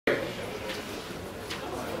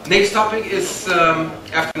Next topic is,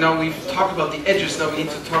 after now we've talked about the edges, now we need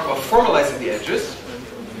to talk about formalizing the edges.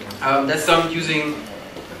 That's done using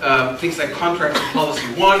things like contract and policy.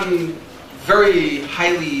 One very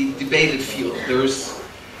highly debated field. There's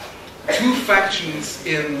two factions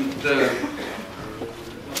in the,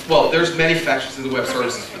 well, there's many factions in the web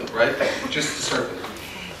services field, right? Just to start with.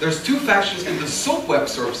 There's two factions in the SOAP web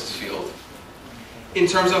services field in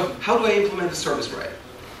terms of how do I implement a service right.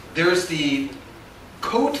 There's the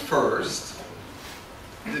code first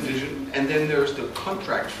division, and then there's the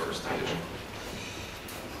contract first division.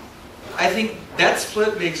 I think that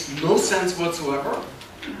split makes no sense whatsoever,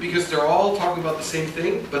 because they're all talking about the same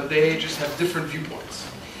thing, but they just have different viewpoints.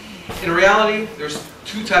 In reality, there's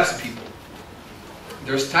two types of people.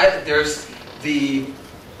 There's the,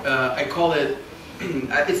 I call it,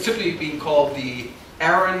 it's typically being called the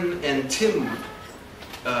Aaron and Tim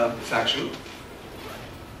faction.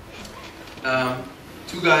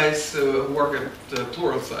 Two guys who work at the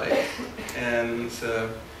Pluralsight, and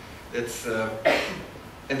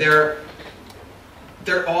and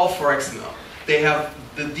they're all for XML. They have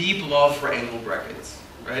the deep love for angle brackets,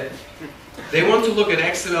 right? They want to look at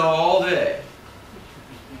XML all day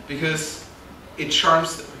because it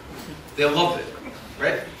charms them. They love it,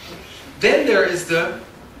 right? Then there is the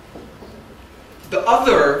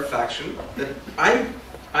other faction that I'm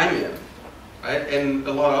in, right, and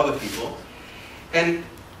a lot of other people, and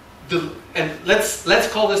let's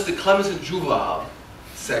call this the Clemens and Juval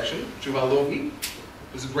section. Juval Lovi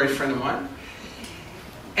was a great friend of mine.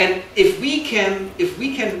 And if we can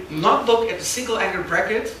not look at the single angle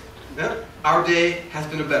bracket, yeah, our day has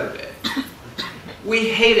been a better day. We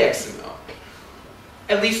hate XML,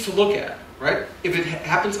 at least to look at, right? If it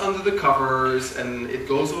happens under the covers and it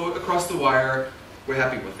goes across the wire, we're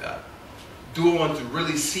happy with that. Do I want to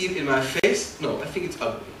really see it in my face? No, I think it's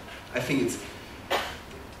ugly. I think it's,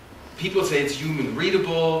 people say it's human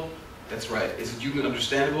readable. That's right. Is it human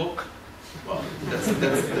understandable? Well, that's a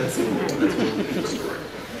different story.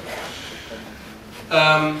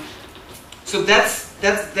 So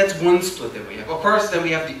that's one split that we have. Of course, then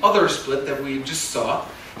we have the other split that we just saw.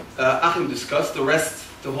 Achim discussed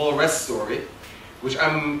the whole REST story, which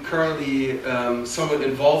I'm currently somewhat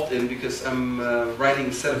involved in because I'm writing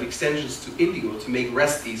a set of extensions to Indigo to make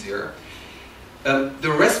REST easier.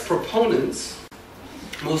 The REST proponents,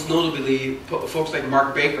 most notably folks like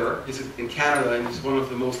Mark Baker, he's in Canada and he's one of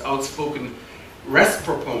the most outspoken REST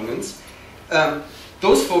proponents.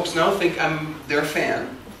 Those folks now think I'm their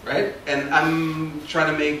fan, right? And I'm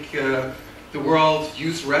trying to make the world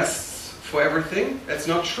use REST for everything. That's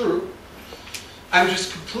not true. I'm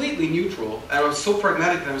just completely neutral, and I was so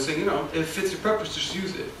pragmatic that I was saying, you know, if it fits your purpose, just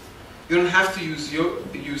use it. You don't have to use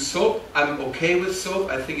SOAP. I'm okay with SOAP.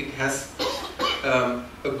 I think it has a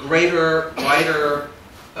greater, wider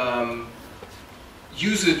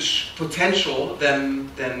usage potential than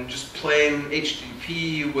just plain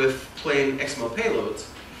HTTP with plain XML payloads.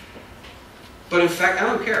 But in fact, I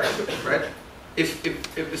don't care, right? If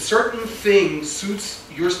a certain thing suits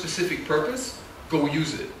your specific purpose, go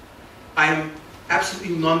use it. I'm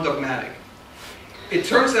absolutely non-dogmatic. It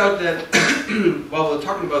turns out that while we're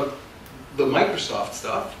talking about the Microsoft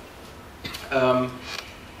stuff,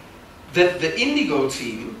 that the Indigo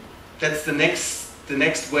team, that's the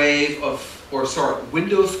next wave of, or sorry,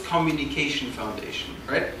 Windows Communication Foundation,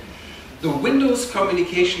 right? The Windows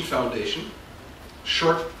Communication Foundation,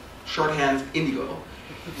 shorthand Indigo,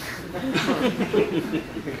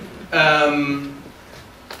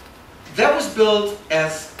 that was built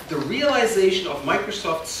as the realization of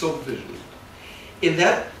Microsoft's SOAP vision, in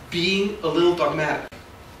that being a little dogmatic,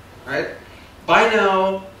 right? By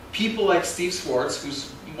now, people like Steve Swartz,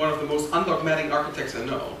 who's one of the most undogmatic architects I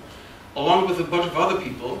know, along with a bunch of other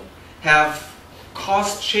people, have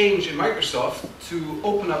caused change in Microsoft to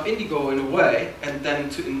open up Indigo in a way, and then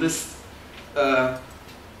to enlist dumb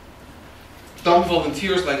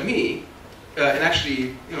volunteers like me, and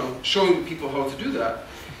actually, you know, showing people how to do that.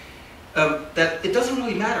 That it doesn't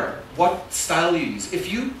really matter what style you use.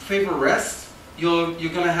 If you favor REST, you're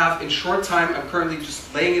going to have in short time. I'm currently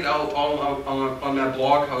just laying it out all on my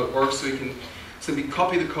blog how it works, so you can simply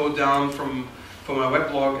copy the code down from my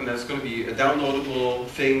web blog, and that's going to be a downloadable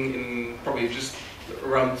thing in probably just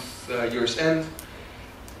around year's end,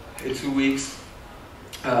 in 2 weeks.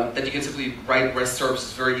 That you can simply write REST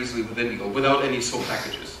services very easily with Indigo without any SOAP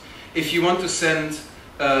packages. If you want to send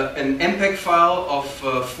an MPEG file of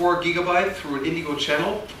 4 GB through an Indigo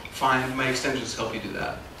channel, fine, my extensions help you do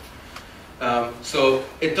that. So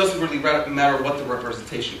it doesn't really matter what the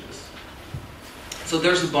representation is. So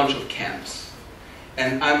there's a bunch of camps.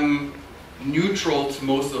 And I'm neutral to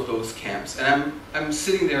most of those camps. And I'm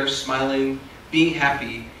sitting there smiling, being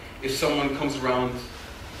happy if someone comes around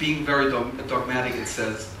being very dogmatic and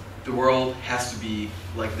says the world has to be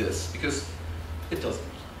like this, because it doesn't.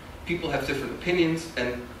 People have different opinions,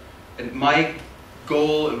 and my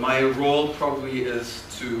goal and my role probably is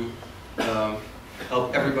to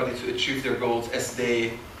help everybody to achieve their goals as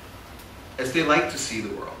they like to see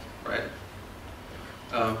the world, right?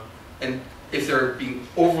 And if they're being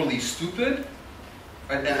overly stupid,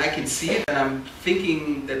 right, and I can see it, and I'm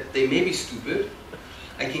thinking that they may be stupid,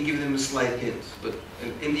 I can give them a slight hint. But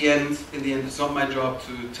in the end, it's not my job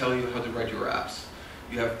to tell you how to write your apps.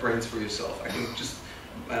 You have brains for yourself. I can just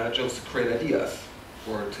to create ideas,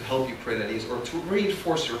 or to help you create ideas, or to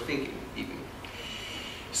reinforce your thinking, even.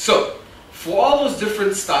 So, for all those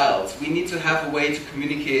different styles, we need to have a way to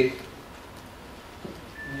communicate.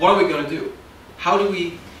 What are we going to do? How do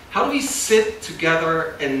we sit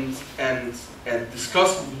together and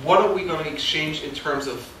discuss what are we going to exchange in terms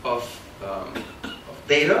of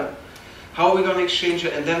data? How are we going to exchange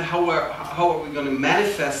it, and then how are we going to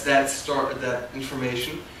manifest that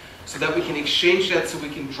information so that we can exchange that, so we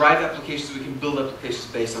can drive applications, so we can build applications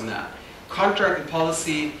based on that. Contract and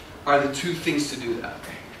policy are the two things to do that.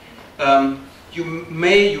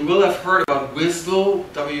 You will have heard about WSDL,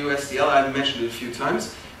 WSDL. I've mentioned it a few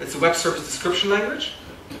times. It's a web service description language,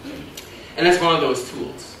 and it's one of those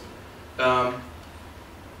tools. And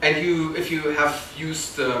if you have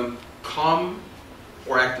used COM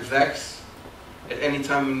or ActiveX at any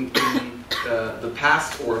time in the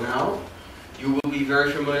past or now, you will be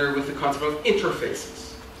very familiar with the concept of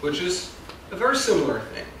interfaces, which is a very similar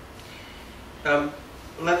thing.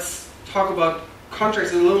 Let's talk about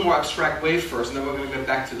contracts in a little more abstract way first, and then we're going to get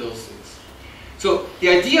back to those things. So the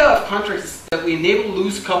idea of contracts is that we enable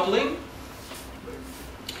loose coupling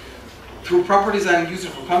through proper design and user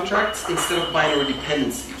for contracts instead of binary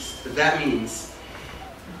dependencies. That means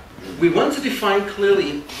we want to define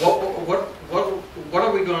clearly what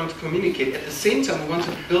are we going to communicate. At the same time, we want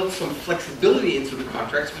to build some flexibility into the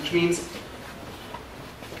contracts, which means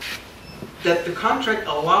that the contract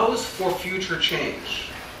allows for future change.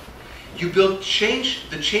 You build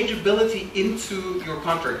the changeability into your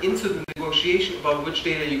contract, into the negotiation about which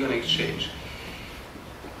data you're going to exchange.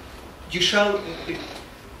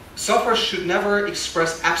 Software should never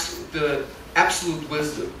express the absolute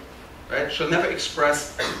wisdom, right? It should never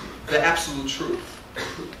express the absolute truth.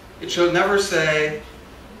 It should never say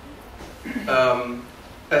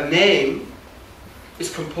a name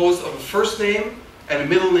is composed of a first name and a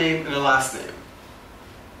middle name and a last name.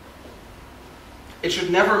 It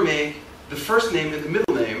should never make the first name and the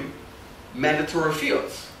middle name mandatory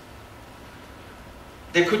fields.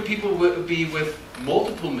 There could be with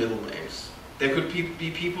multiple middle names. There could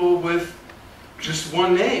be people with just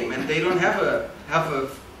one name, and they don't have a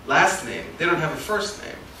last name. They don't have a first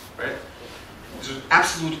name, right? There's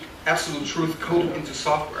absolute truth coded into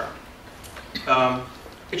software.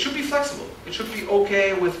 It should be flexible. It should be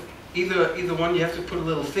okay with either one. You have to put a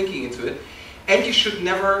little thinking into it. And you should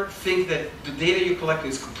never think that the data you're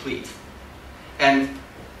collecting is complete. And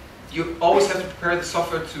you always have to prepare the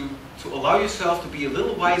software to allow yourself to be a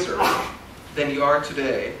little wiser than you are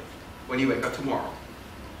today when you wake up tomorrow,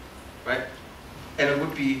 right? And it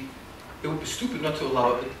would be stupid not to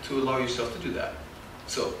allow yourself to do that.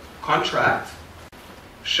 So, contract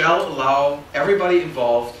shall allow everybody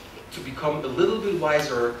involved to become a little bit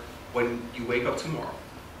wiser when you wake up tomorrow.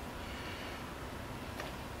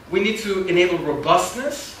 We need to enable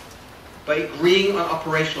robustness by agreeing on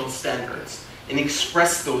operational standards and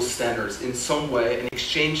express those standards in some way and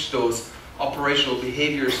exchange those operational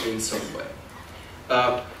behaviors in some way.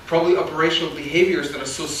 Probably operational behaviors that are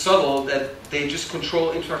so subtle that they just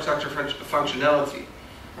control infrastructure functionality.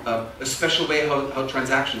 A special way how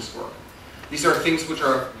transactions work. These are things which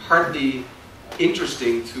are hardly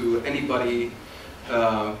interesting to anybody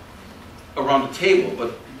around the table,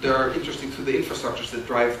 but they're interesting to the infrastructures that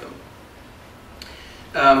drive them.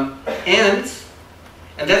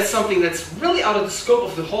 And that's something that's really out of the scope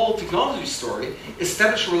of the whole technology story.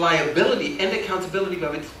 Establish reliability and accountability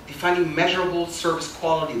by defining measurable service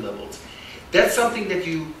quality levels. That's something that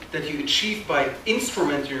you achieve by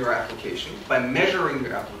instrumenting your application, by measuring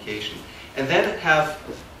your application, and then have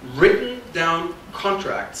written down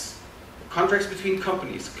contracts between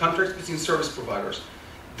companies, contracts between service providers,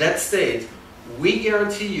 that state, we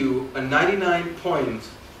guarantee you a 99 point,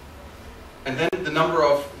 and then the number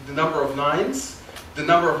of nines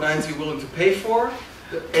you're willing to pay for,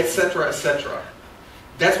 etc., etc.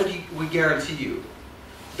 That's what we guarantee you.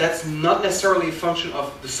 That's not necessarily a function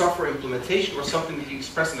of the software implementation or something that you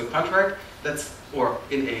express in a contract, or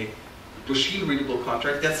in a machine-readable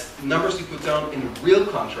contract. That's numbers you put down in a real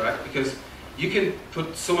contract, because you can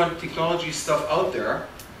put so much technology stuff out there.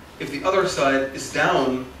 If the other side is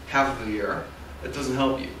down half of the year, that doesn't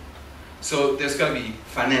help you. So there's got to be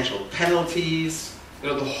financial penalties,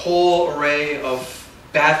 the whole array of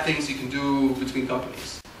bad things you can do between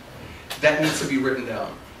companies. That needs to be written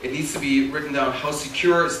down. It needs to be written down how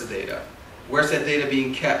secure is the data? Where's that data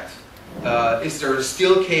being kept? Is there a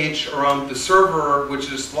steel cage around the server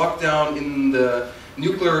which is locked down in the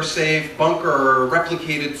nuclear safe bunker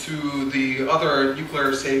replicated to the other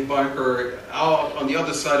nuclear safe bunker out on the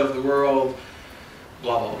other side of the world?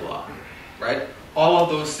 Blah, blah, blah, right? All of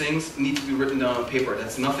those things need to be written down on paper.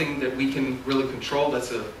 That's nothing that we can really control.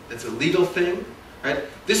 That's a legal thing, right?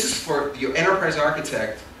 This is for your enterprise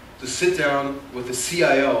architect to sit down with the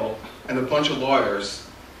CIO and a bunch of lawyers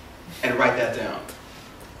and write that down.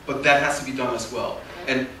 But that has to be done as well.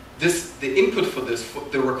 And the input for this,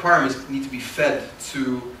 the requirements need to be fed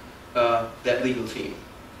to that legal team.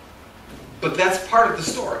 But that's part of the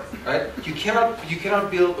story, right? You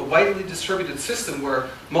cannot build a widely distributed system where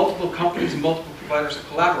multiple companies and multiple providers are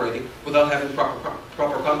collaborating without having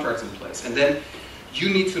proper contracts in place. And then you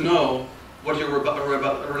need to know what your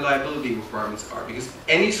reliability requirements are, because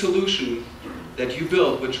any solution that you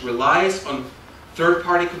build which relies on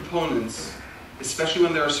third-party components, especially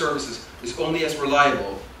when there are services, is only as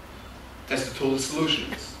reliable as the total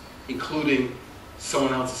solution is, including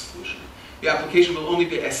someone else's solution. The application will only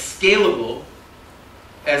be as scalable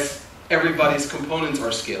as everybody's components are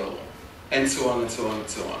scalable, and so on and so on and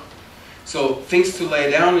so on. So things to lay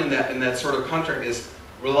down in that sort of contract is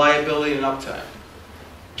reliability and uptime,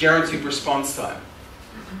 guaranteed response time,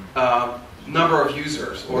 number of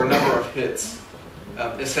users or number of hits,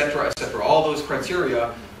 etc., etc. All those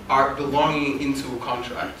criteria are belonging into a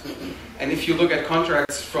contract. And if you look at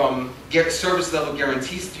contracts from service level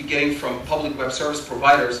guarantees that you're getting from public web service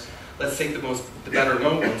providers, let's take the better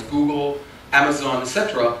known ones, Google, Amazon,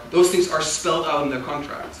 etc. Those things are spelled out in their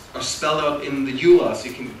contracts, are spelled out in the EULAs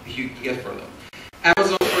you can get for them.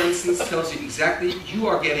 Amazon, for instance, tells you exactly you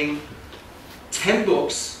are getting 10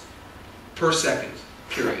 books per second,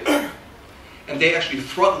 period. And they actually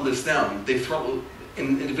throttle this down. They throttle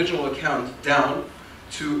an individual account down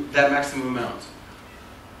to that maximum amount.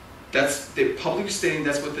 They're publicly stating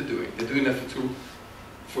that's what they're doing. They're doing that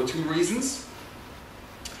for two reasons.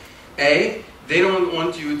 A, they don't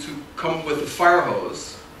want you to come with a fire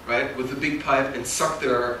hose, right, with a big pipe and suck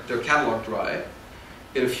their catalog dry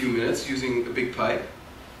in a few minutes using a big pipe.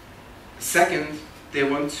 Second, they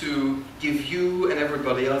want to give you and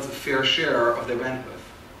everybody else a fair share of their bandwidth,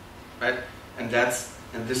 right? And this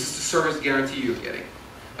is the service guarantee you're getting.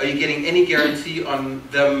 Are you getting any guarantee on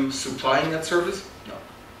them supplying that service? No.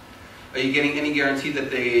 Are you getting any guarantee that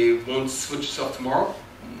they won't switch stuff tomorrow?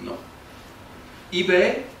 No.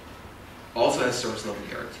 eBay also has service level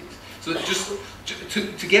guarantees. So just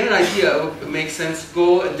to get an idea, it makes sense,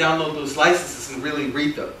 go and download those licenses and really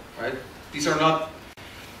read them, right? These are not,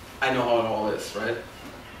 I know how it all is, right?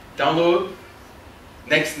 Download,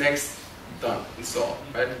 next, done, install,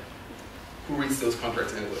 right? Who reads those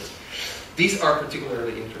contracts anyways? These are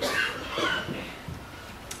particularly interesting.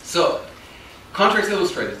 So, contracts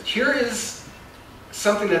illustrated. Here is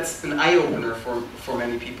something that's an eye-opener for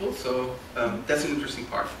many people, so that's an interesting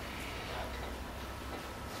part.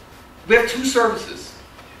 We have two services.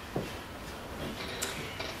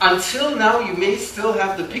 Until now, you may still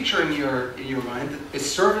have the picture in your mind that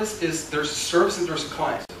there's a service and there's a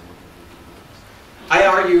client. I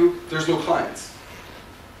argue there's no clients.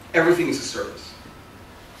 Everything is a service,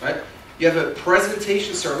 right? You have a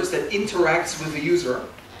presentation service that interacts with the user,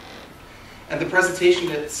 and the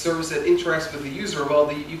presentation service that interacts with the user,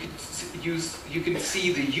 well, you can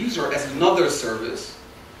see the user as another service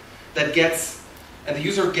that and the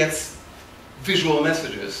user gets visual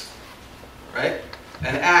messages, right?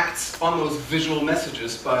 And acts on those visual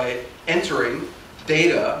messages by entering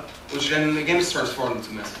data, which then again is transformed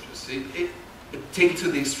into messages. Take it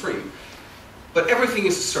to the extreme. But everything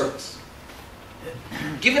is a service.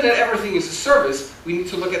 Given that everything is a service, we need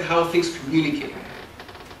to look at how things communicate.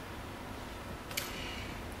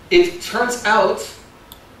 It turns out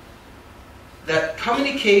that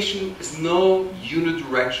communication is no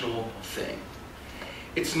unidirectional thing.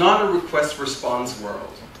 It's not a request-response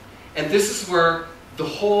world. And this is where the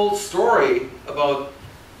whole story about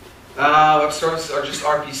web services are just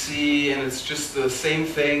RPC and it's just the same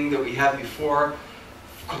thing that we had before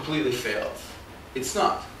completely failed. It's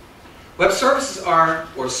not. Web services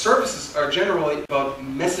are generally about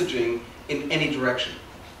messaging in any direction.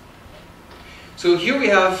 So here we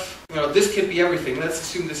have, this could be everything. Let's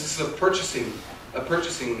assume this is a purchasing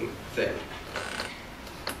thing.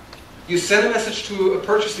 You send a message to a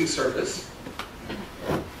purchasing service.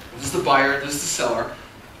 This is the buyer, this is the seller,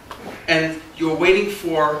 and you're waiting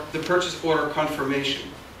for the purchase order confirmation.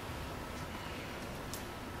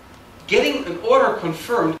 Getting an order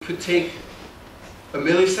confirmed could take a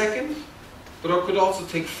millisecond, but it could also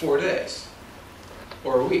take 4 days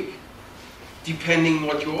or a week, depending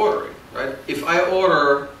what you're ordering, right? If I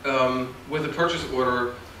order with a purchase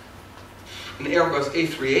order an Airbus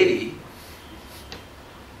A380,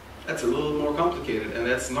 that's a little more complicated, and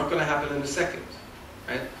that's not going to happen in a second,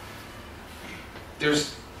 right?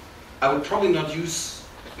 I would probably not use,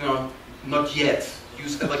 not yet,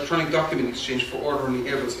 use electronic document exchange for ordering the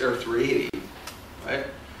Airbus A380, right?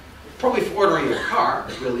 Probably for ordering a car,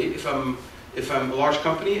 really, if I'm a large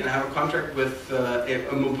company and I have a contract with a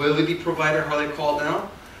mobility provider, how they call it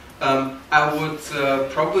now, I would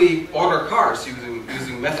probably order cars using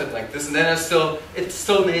a method like this, and then it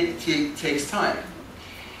still takes time.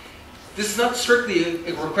 This is not strictly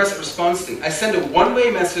a request and response thing. I send a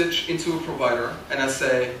one-way message into a provider, and I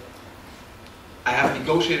say, I have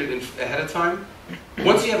negotiated ahead of time.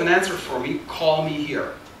 Once you have an answer for me, call me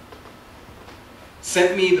here.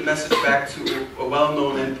 Send me the message back to a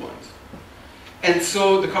well-known endpoint. And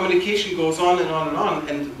so the communication goes on and on and on,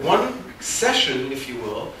 and one session, if you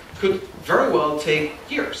will, could very well take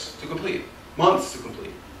years to complete, months to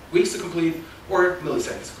complete, weeks to complete, or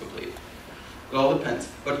milliseconds to complete. It all depends.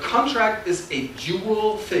 But contract is a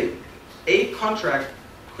dual thing. A contract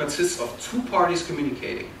consists of two parties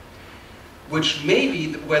communicating, which may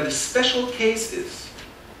be where the special case is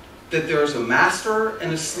that there's a master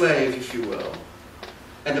and a slave, if you will,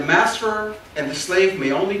 and the master and the slave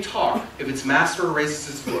may only talk if its master raises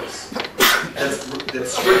his voice.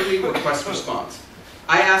 That's strictly request-response.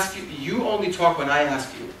 I ask you, you only talk when I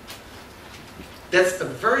ask you. That's a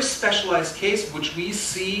very specialized case, which we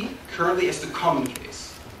see currently as the common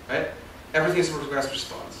case, right? Everything is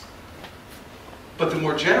request-response. But the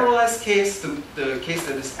more generalized case, the case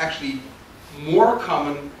that is actually more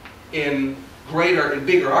common in greater and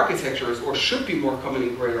bigger architectures, or should be more common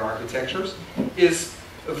in greater architectures, is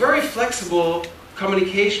a very flexible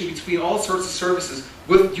communication between all sorts of services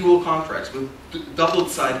with dual contracts, with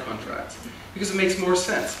double-side contracts, because it makes more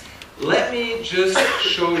sense. Let me just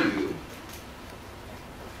show you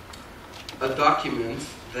a document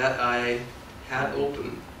that I had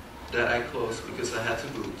open that I closed because I had to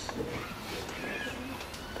boot.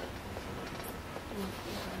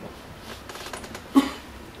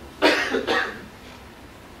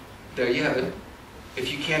 There you have it.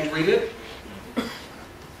 If you can't read it,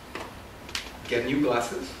 get new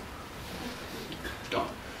glasses. Don't.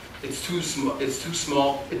 It's too small. It's too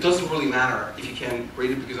small. It doesn't really matter if you can't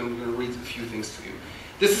read it, because I'm going to read a few things to you.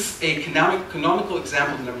 This is a canonical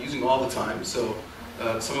example that I'm using all the time, so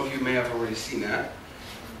some of you may have already seen that.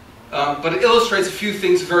 But it illustrates a few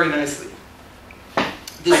things very nicely.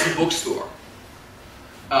 This is a bookstore.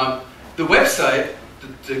 The website,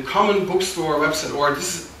 the common bookstore website, or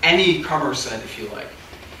this is any commerce site if you like.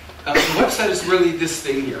 The website is really this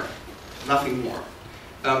thing here, nothing more.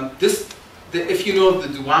 If you know the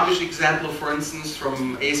Duwamish example, for instance,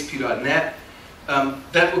 from ASP.NET,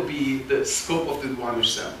 that would be the scope of the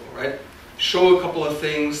Duwamish sample, right? Show a couple of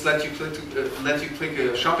things, let you click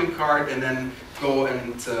a shopping cart, and then go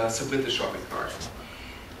and submit the shopping cart.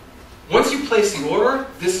 Once you place the order,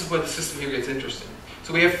 this is where the system here gets interesting.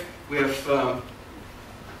 So we have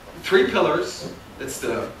three pillars. That's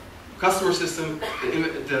the customer system,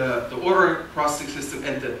 the order processing system,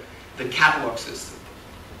 and the catalog system.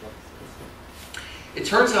 It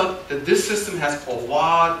turns out that this system has a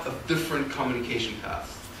lot of different communication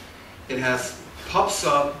paths. It has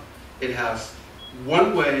pub/sub, it has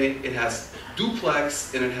one-way, it has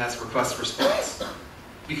duplex, and it has request-response.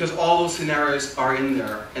 Because all those scenarios are in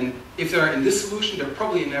there, and if they're in this solution, they're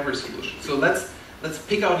probably in every solution. So let's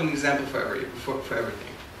pick out an example for everything.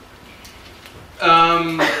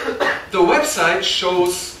 The website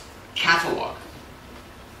shows catalog.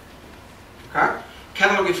 Okay?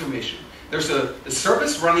 Catalog information. There's a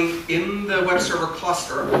service running in the web server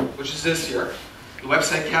cluster, which is this here, the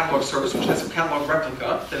website catalog service, which has a catalog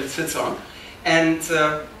replica that it sits on. And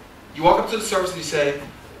you walk up to the service and you say,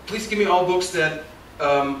 please give me all books that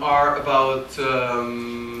are about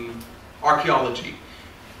archaeology.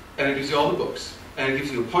 And it gives you all the books. And it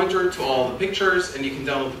gives you a pointer to all the pictures, and you can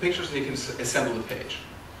download the pictures and you can assemble the page.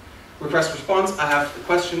 Request response, I have the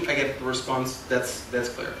question, I get the response, that's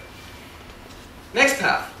clear. Next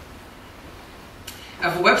path. I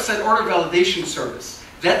have a website order validation service.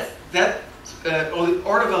 That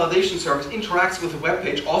order validation service interacts with the web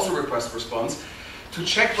page, also request response, to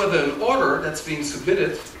check whether an order that's being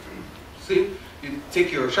submitted clean. You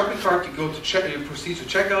take your shopping cart, you go to check, you proceed to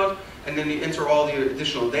checkout, and then you enter all the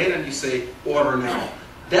additional data and you say order now.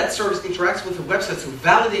 That service interacts with the website to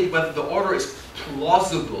validate whether the order is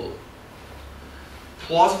plausible.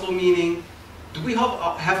 Plausible meaning, do we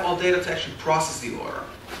have all data to actually process the order?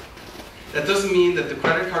 That doesn't mean that the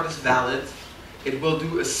credit card is valid. It will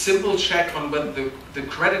do a simple check on whether the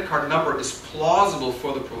credit card number is plausible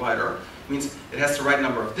for the provider. It means it has the right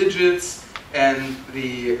number of digits, and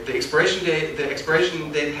the expiration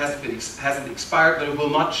date hasn't expired, but it will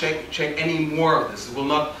not check any more of this. It will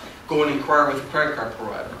not go and inquire with the credit card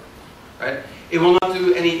provider, right? It will not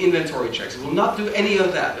do any inventory checks. It will not do any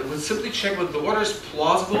of that. It will simply check whether the order is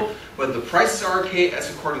plausible, whether the prices are okay as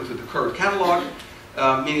according to the current catalog,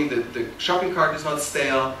 meaning that the shopping cart is not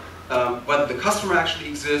stale, whether the customer actually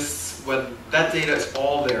exists, whether that data is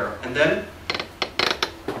all there. And then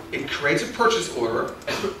it creates a purchase order,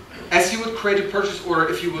 as you would create a purchase order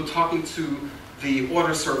if you were talking to the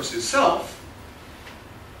order service yourself,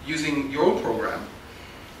 using your own program,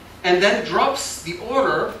 and then drops the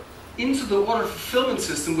order into the order fulfillment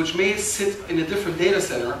system, which may sit in a different data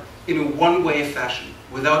center in a one-way fashion,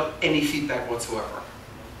 without any feedback whatsoever.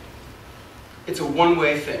 It's a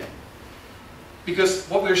one-way thing. Because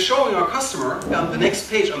what we're showing our customer on the next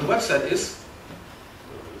page on the website is,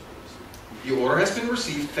 your order has been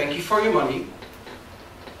received, thank you for your money,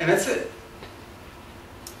 and that's it.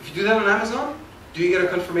 If you do that on Amazon, do you get a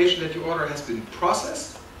confirmation that your order has been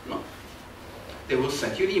processed? No. They will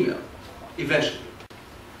send you an email, eventually.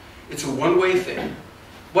 It's a one-way thing.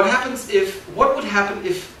 What would happen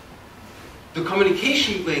if the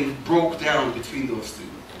communication link broke down between those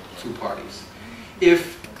two parties?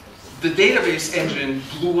 If the database engine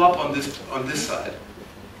blew up on this side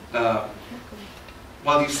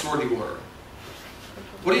while you store the order,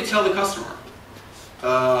 what do you tell the customer?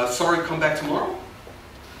 Sorry, come back tomorrow?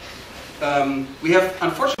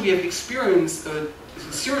 Unfortunately, we have experienced a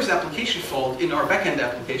serious application fault in our backend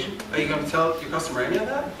application. Are you going to tell your customer any of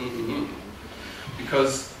that? Mm-hmm.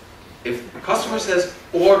 Because if the customer says,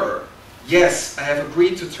 order, yes, I have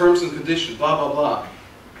agreed to terms and conditions, blah, blah, blah,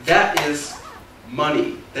 that is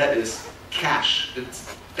money. That is cash.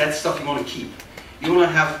 That's stuff you want to keep. You don't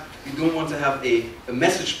want to have a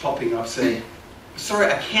message popping up saying, sorry,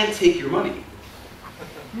 I can't take your money.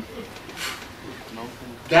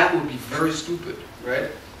 That would be very stupid, right?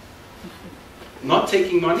 Not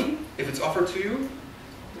taking money, if it's offered to you,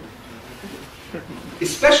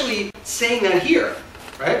 especially saying that here,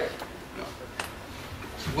 right? No.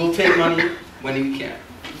 We'll take money when we can.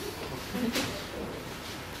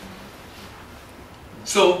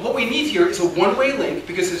 So what we need here is a one-way link,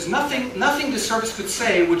 because there's nothing the service could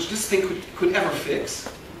say which this thing could ever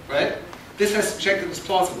fix, right? This has to check that it's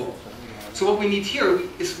plausible. So what we need here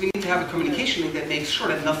is we need to have a communication link that makes sure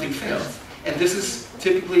that nothing fails. And this is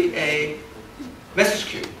typically a message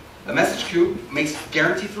queue. A message queue makes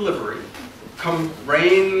guaranteed delivery. Come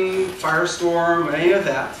rain, firestorm, any of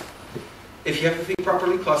that. If you have the thing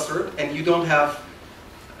properly clustered and you don't have,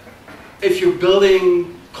 if your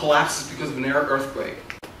building collapses because of an earthquake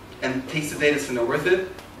and takes the data center with it,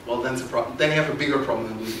 well, then it's a problem. Then you have a bigger problem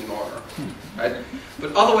than losing an order, right?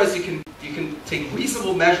 But otherwise, you can take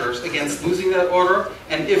reasonable measures against losing that order,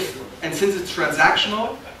 and since it's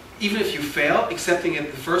transactional, even if you fail, accepting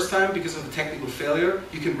it the first time because of a technical failure,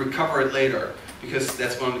 you can recover it later, because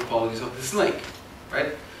that's one of the qualities of this link,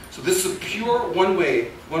 right? So this is a pure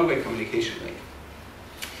one-way communication link.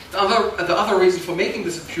 The other reason for making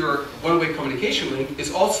this a pure one-way communication link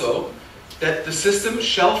is also that the system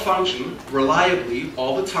shall function reliably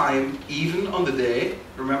all the time, even on the day,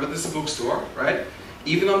 remember this is a bookstore, right?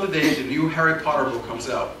 Even on the day the new Harry Potter book comes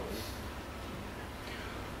out.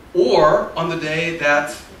 Or on the day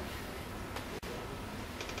that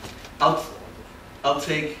I'll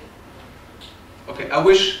take, okay, I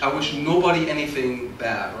wish nobody anything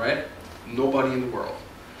bad, right? Nobody in the world.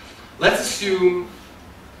 Let's assume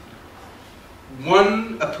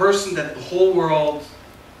a person that the whole world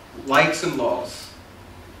likes and loves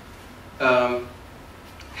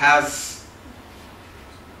has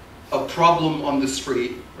a problem on the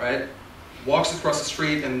street, right? Walks across the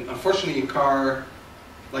street, and unfortunately a car,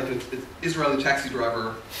 like an Israeli taxi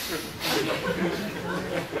driver,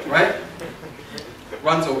 right?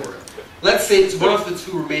 Runs over it. Let's say it's one of the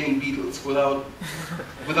two remaining Beatles, without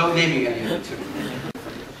naming any of the two.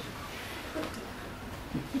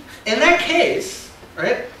 In that case,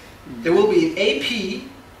 right, there will be an AP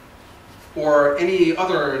or any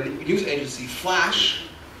other news agency flash,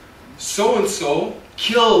 so-and-so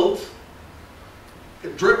killed,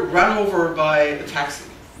 run over by a taxi.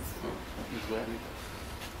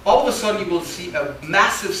 all of a sudden you will see a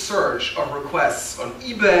massive surge of requests on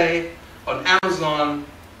eBay, on Amazon.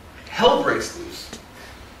 Hell breaks loose.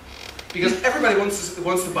 Because everybody wants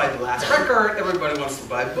to buy the last record, everybody wants to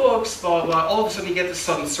buy books, blah, blah, blah. All of a sudden you get this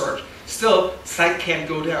sudden surge. Still, site can't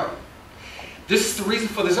go down. This is the reason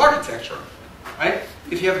for this architecture, right?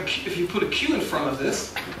 If you put a queue in front of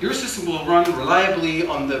this, your system will run reliably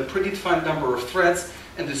on the predefined number of threads,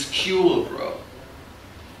 and this queue will grow.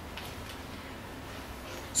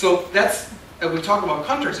 So that's, we talk about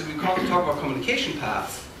contracts, and we talk about communication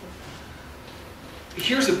paths.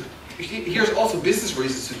 Here's also business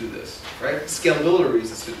reasons to do this, right? Scalability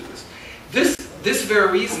reasons to do this. This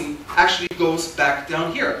very reason actually goes back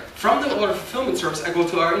down here. From the order fulfillment service, I go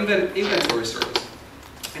to our inventory service.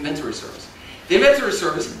 The inventory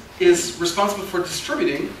service is responsible for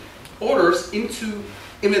distributing orders into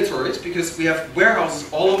inventories because we have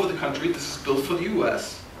warehouses all over the country. This is built for the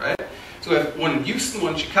US, right? So we have one in Houston,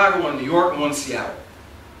 one in Chicago, one in New York, and one in Seattle.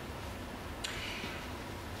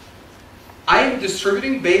 I am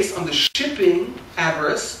distributing based on the shipping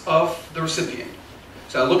address of the recipient.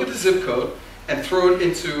 So I look at the zip code and throw it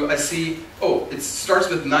into, I see, oh, it starts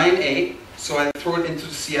with 98, so I throw it into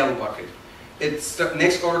the Seattle bucket.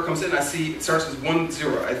 Next order comes in, I see it starts with 10,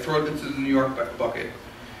 I throw it into the New York bucket.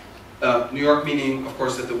 New York meaning, of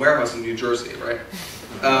course, at the warehouse in New Jersey, right?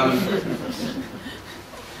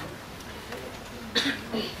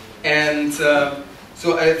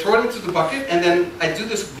 So I throw it into the bucket, and then I do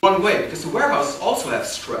this one way, because the warehouses also have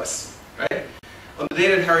stress, right? On the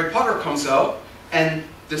day that Harry Potter comes out, and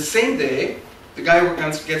the same day, the guy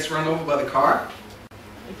gets run over by the car,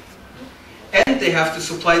 and they have to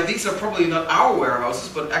supply, these are probably not our warehouses,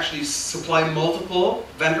 but actually supply multiple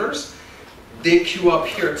vendors, they queue up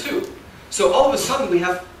here too. So all of a sudden we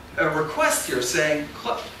have a request here saying,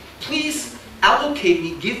 please allocate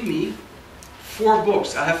me, give me 4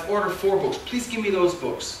 books. I have ordered 4 books. Please give me those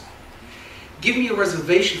books. Give me a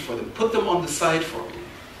reservation for them. Put them on the site for me.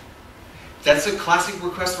 That's a classic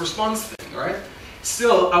request response thing, right?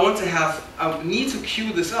 Still, I need to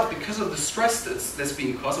queue this up because of the stress that's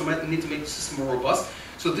being caused. I might need to make the system more robust.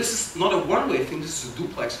 So this is not a one-way thing, this is a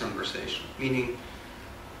duplex conversation. Meaning,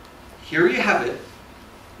 here you have it.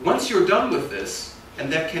 Once you're done with this,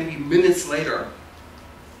 and that can be minutes later,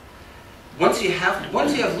 once you have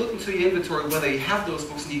looked into your inventory whether you have those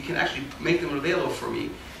books and you can actually make them available for me,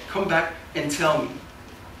 come back and tell me.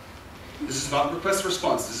 This is not request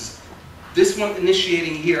response. This is this one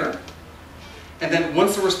initiating here, and then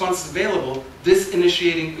once the response is available, this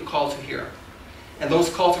initiating the call to here. And those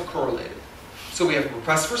calls are correlated. So we have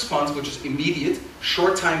request response, which is immediate,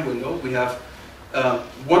 short time window. We have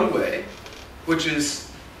one way, which is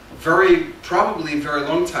probably very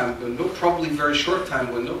long time window, probably very short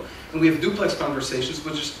time window. And we have duplex conversations,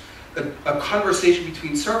 which is a conversation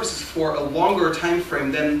between services for a longer time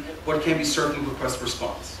frame than what can be served in request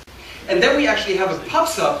response. And then we actually have a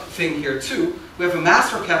PubSub thing here too. We have a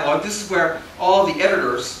master catalog. This is where all the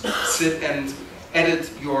editors sit and edit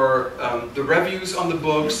the reviews on the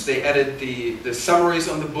books. They edit the summaries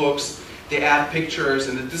on the books. They add pictures,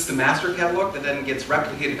 and this is the master catalog that then gets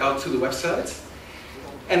replicated out to the websites.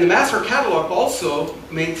 And the master catalog also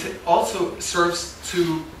serves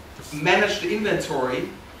to manage the inventory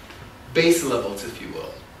base levels, if you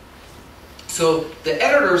will. So the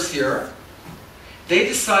editors here, they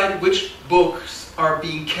decide which books are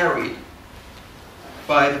being carried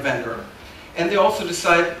by the vendor. And they also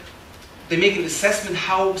decide, they make an assessment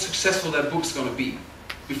how successful that book's going to be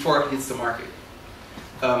before it hits the market.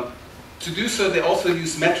 To do so, they also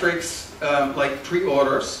use metrics like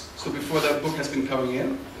pre-orders, so before that book has been coming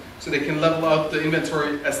in. So they can level out the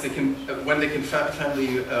inventory as they can, when they can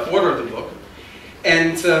finally order the book.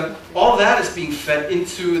 And all that is being fed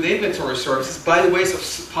into the inventory services by the ways of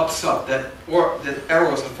PubSub. That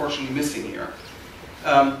arrow is unfortunately missing here.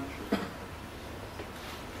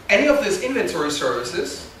 Any of these inventory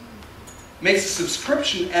services makes a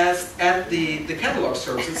subscription at the catalog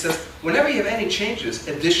service. It says whenever you have any changes,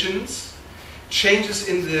 additions, changes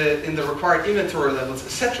in the required inventory levels,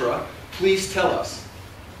 etc., please tell us.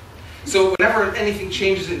 So whenever anything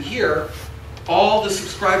changes in here, all the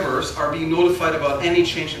subscribers are being notified about any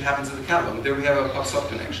change that happens in the catalog. There we have a PubSub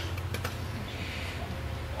connection.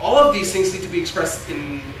 All of these things need to be expressed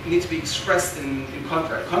in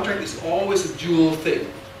contract. Contract is always a dual thing.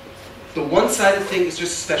 The one-sided thing is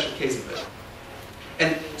just a special case of it.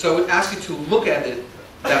 And so I would ask you to look at it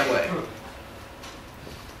that way.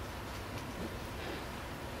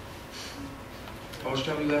 How much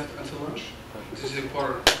time do you left until lunch? This is a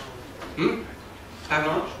quarter. Have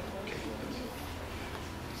lunch? Okay.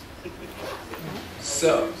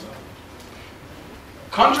 So,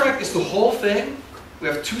 Contract is the whole thing. We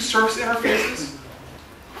have two service interfaces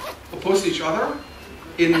opposed to each other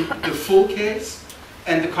in the full case,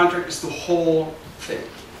 and the contract is the whole thing.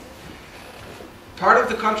 Part of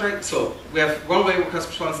the contract, so we have one-way request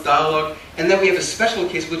response dialogue, and then we have a special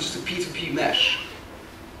case which is a P2P mesh.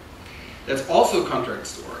 That's also a contract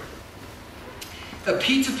story. A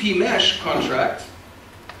P2P mesh contract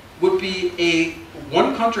would be a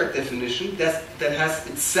one contract definition that has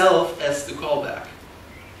itself as the callback.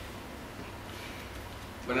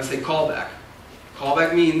 When I say callback,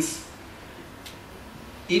 callback means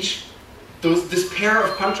this pair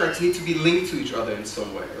of contracts need to be linked to each other in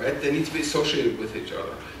some way, right? They need to be associated with each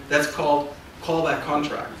other. That's called callback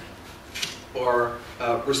contract, or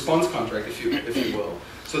response contract, if you will.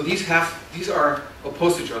 So these are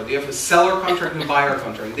opposed to each other. You have a seller contract and a buyer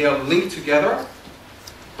contract. They are linked together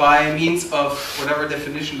by means of whatever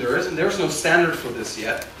definition there is, and there's no standard for this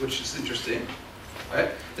yet, which is interesting,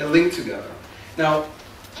 right? They're linked together. Now,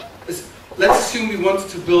 let's assume we wanted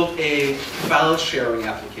to build a file sharing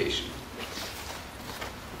application.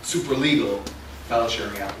 Super legal file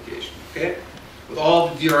sharing application, okay? With all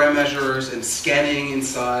the DRM measures and scanning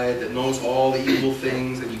inside that knows all the evil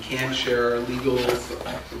things, and you can't share legal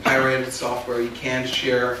pirated software, you can't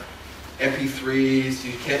share MP3s,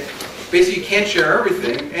 basically you can't share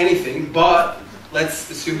everything, anything, but let's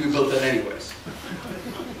assume we built that anyways.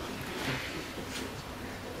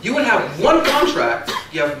 You would have one contract,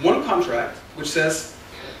 which says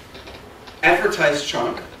advertise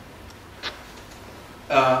chunk,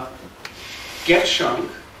 get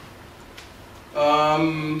chunk,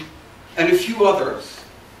 and a few others,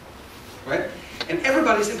 right? And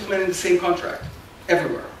everybody's implementing the same contract,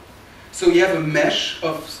 everywhere. So you have a mesh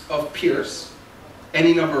of peers,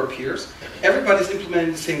 any number of peers. Everybody's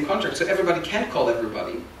implementing the same contract, so everybody can call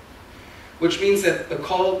everybody, which means that a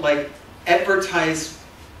call like advertise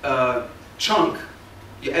chunk,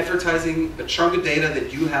 you're advertising a chunk of data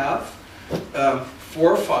that you have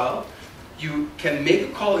for a file. You can make a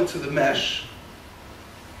call into the mesh,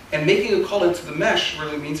 and making a call into the mesh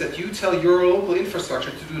really means that you tell your local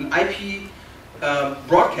infrastructure to do an IP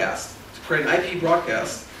broadcast, to create an IP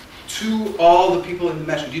broadcast to all the people in the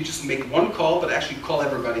mesh. And you just make one call, but actually call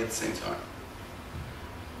everybody at the same time.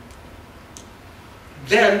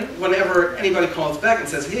 Then, whenever anybody calls back and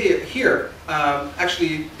says, hey, here,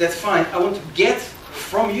 actually, that's fine, I want to get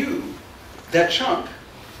from you that chunk,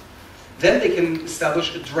 then they can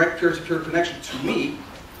establish a direct peer-to-peer connection to me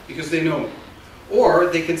because they know me. Or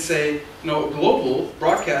they can say, global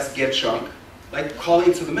broadcast get chunk, like calling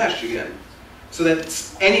into the mesh again, so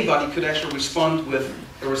that anybody could actually respond with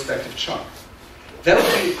a respective chunk. That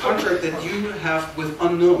would be a contract that you have with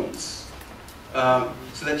unknowns,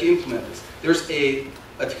 so that you implement this. There's a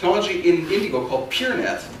technology in Indigo called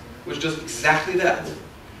PeerNet, which does exactly that.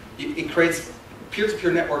 It creates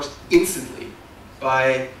peer-to-peer networks instantly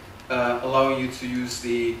by allowing you to use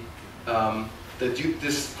this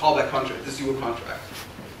callback contract, this dual contract.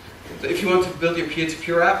 So if you want to build your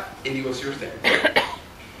peer-to-peer app, Indigo's your thing.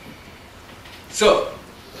 So,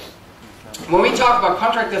 when we talk about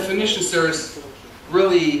contract definitions, there's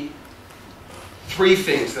really three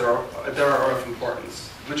things that are of importance,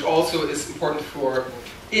 which also is important for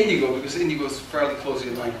Indigo, because Indigo is fairly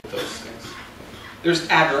closely aligned with those things. There's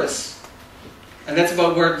address, and that's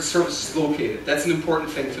about where the service is located. That's an important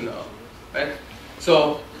thing to know, right?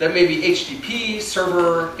 So that may be HTTP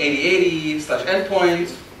server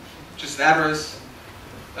 8080/endpoint, just an address,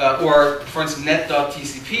 or for instance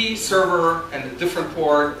net.tcp server and a different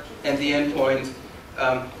port and the endpoint.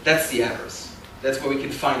 That's the address. That's where we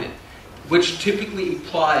can find it, which typically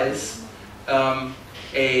implies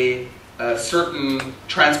a certain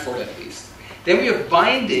transport at least. Then we have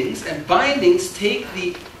bindings, and bindings take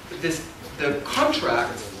the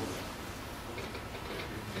contract.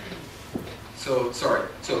 So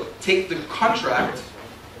take the contract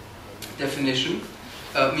definition,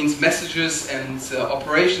 means messages and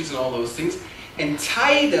operations and all those things, and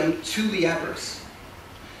tie them to the address.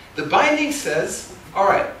 The binding says, all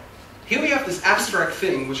right, here we have this abstract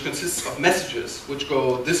thing which consists of messages which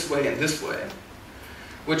go this way and this way,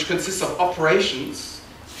 which consists of operations,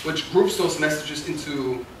 which groups those messages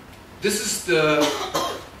into, this is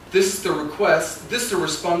the request, this is the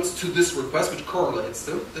response to this request, which correlates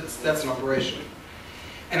them. That's an operation.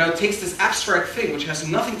 And now it takes this abstract thing, which has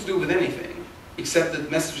nothing to do with anything, except the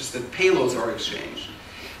messages that payloads are exchanged,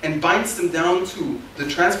 and binds them down to the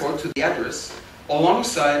transport, to the address,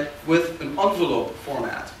 alongside with an envelope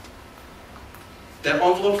format. That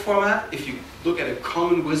envelope format, if you look at a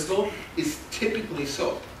common WSDL, is typically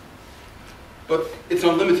SOA. But it's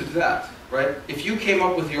not limited to that. right? If you came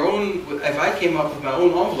up with your own, if I came up with my own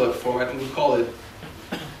envelope format and would call it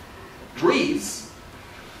Dries,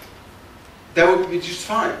 that would be just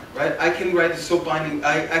fine, right? I can write a SOAP binding,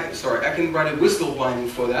 I can write a WSDL binding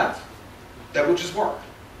for that. That would just work.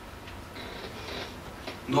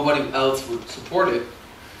 Nobody else would support it,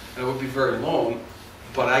 and it would be very long,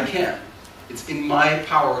 but I can. It's in my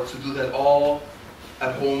power to do that all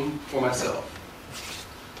at home for myself.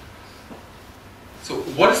 So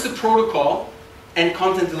what is the protocol and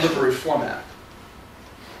content delivery format?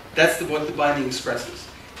 That's what the binding expresses.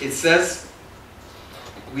 It says,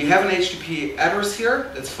 we have an HTTP address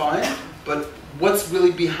here, that's fine, but what's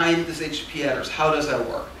really behind this HTTP address? How does that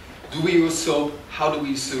work? Do we use SOAP? How do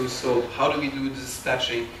we use SOAP? How do we do the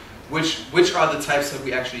dispatching? Which are the types that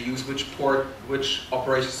we actually use? Which port, which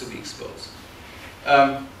operations do we expose?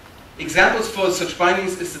 Examples for such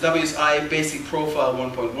bindings is the WSI Basic Profile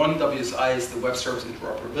 1.1. WSI is the Web Service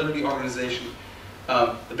Interoperability Organization.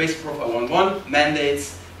 The Basic Profile 1.1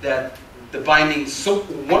 mandates that the binding SOAP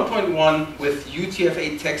 1.1 with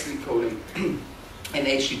UTF-8 text encoding and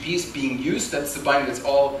HTTPs being used. That's the binding, that's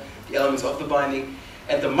all the elements of the binding.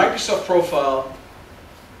 And the Microsoft profile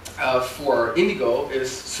for Indigo is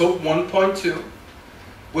SOAP 1.2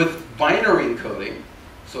 with binary encoding.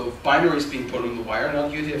 So binary is being put on the wire,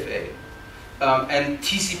 not UDFA. And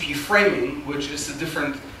TCP framing, which is a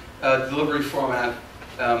different delivery format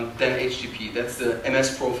than HTTP. That's the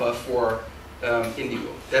MS profile for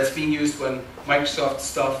Indigo. That's being used when Microsoft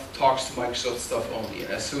stuff talks to Microsoft stuff only.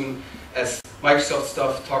 And as soon as Microsoft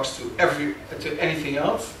stuff talks to anything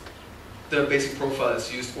else, the basic profile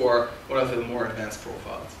is used, or one of the more advanced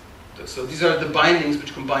profiles. So these are the bindings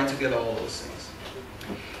which combine together all those things.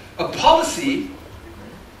 A policy,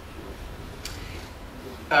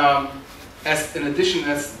 as in addition,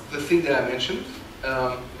 as the thing that I mentioned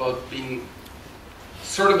about being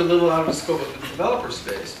sort of a little out of the scope of the developer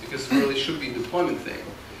space, because it really should be a deployment thing,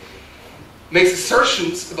 makes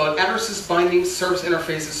assertions about addresses, bindings, service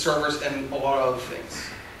interfaces, servers, and a lot of other things.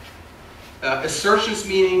 Assertions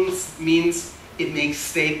means it makes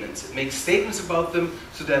statements. It makes statements about them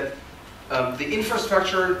so that the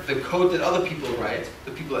infrastructure, the code that other people write,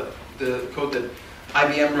 the code that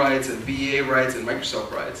IBM writes and VEA writes and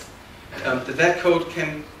Microsoft writes, that code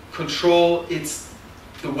can control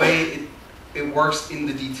the way it works in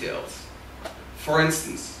the details. For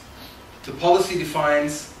instance, the policy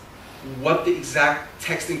defines what the exact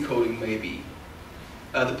text encoding may be.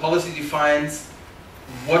 The policy defines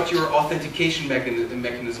what your authentication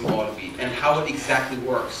mechanism ought to be and how it exactly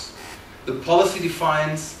works. The policy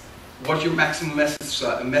defines what your maximum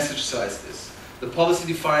message size is. The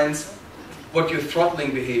policy defines what your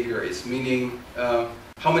throttling behavior is, meaning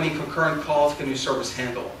how many concurrent calls can your service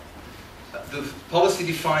handle. The policy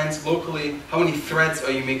defines locally how many threads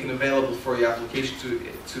are you making available for your application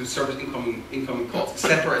to service incoming calls,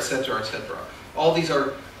 etc., etc., etc. All these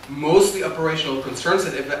are mostly operational concerns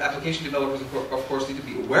that application developers, of course, need to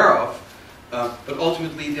be aware of, but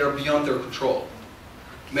ultimately they're beyond their control.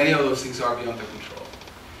 Many of those things are beyond their control.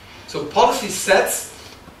 So policy sets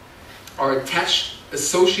are attached,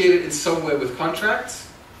 associated in some way with contracts,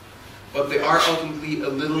 but they are ultimately a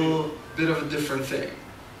little bit of a different thing.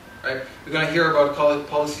 Right? We're going to hear about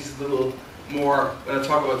policies a little more when I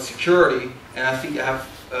talk about security, and I think I have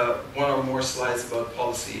one or more slides about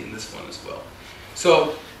policy in this one as well.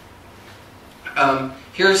 So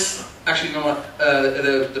here's actually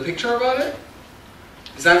the picture about it.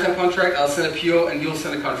 Design time contract, I'll send a PO and you'll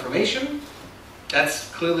send a confirmation.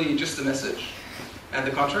 That's clearly just the message and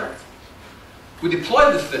the contract. We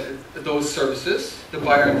deploy those services, the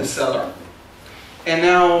buyer and the seller. And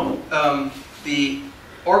now the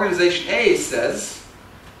organization A says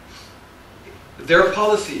their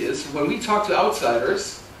policy is when we talk to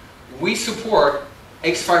outsiders, we support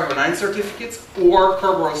X509 certificates or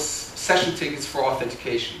Kerberos session tickets for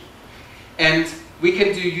authentication. And we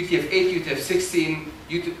can do UTF-8, UTF-16,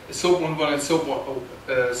 SOAP 1.1 and SOAP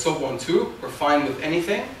 1.2. We're fine with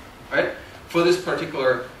anything, right? For this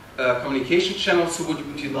particular communication channel, so what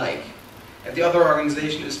would you like? And the other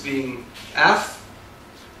organization is being asked,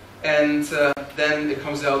 and then it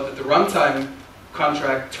comes out that the runtime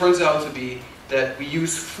contract turns out to be that we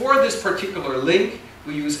use for this particular link,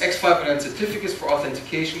 we use X509 certificates for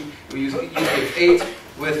authentication, we use UTF-8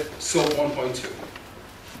 with SOAP 1.2.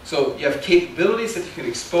 So you have capabilities that you can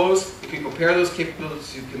expose, you can compare those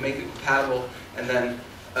capabilities, you can make it compatible, and then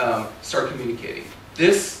start communicating.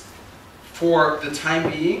 This, for the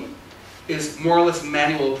time being, is more or less a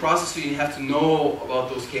manual process, so you have to know about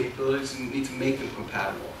those capabilities and you need to make them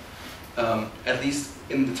compatible. At least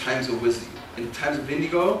in the times of WSDL. In the times of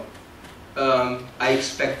Indigo, I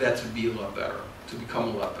expect that to be a lot better, to become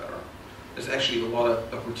a lot better. There's actually a lot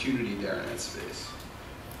of opportunity there in that space.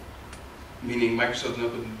 Meaning Microsoft is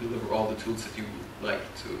not going to deliver all the tools that you would like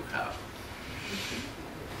to have.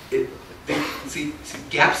 See,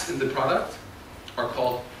 gaps in the product are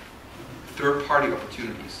called third-party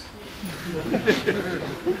opportunities.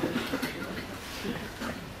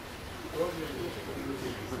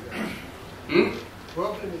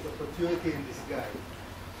 Problem is opportunity in disguise.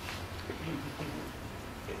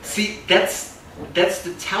 See, that's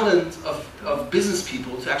the talent of business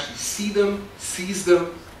people, to actually see them, seize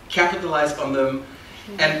them, capitalize on them,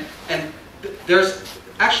 and there's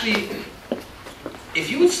actually, if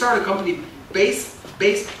you would start a company based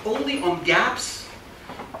only on gaps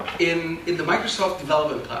in the Microsoft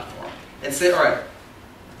development platform, and say, all right,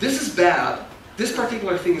 this is bad, this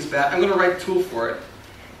particular thing is bad, I'm going to write a tool for it,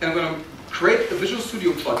 and I'm going to create a Visual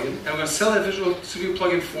Studio plugin, and I'm going to sell that Visual Studio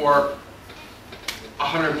plugin for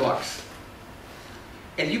 $100.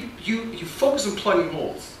 And you focus on plugging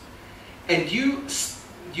holes, and you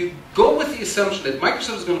go with the assumption that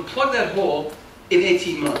Microsoft is going to plug that hole in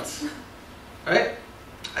 18 months, right?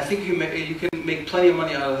 I think you can make plenty of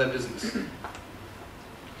money out of that business.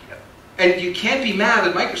 And you can't be mad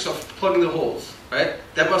at Microsoft plugging the holes, right?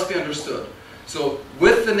 That must be understood. So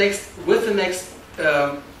with the next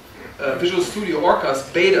Visual Studio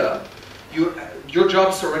Orcas beta, your job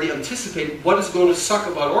is to already anticipate what is going to suck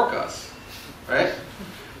about Orcas, right?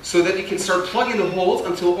 So that you can start plugging the holes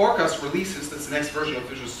until Orcas releases, that's the next version of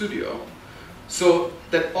Visual Studio, so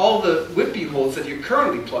that all the wimpy holes that you're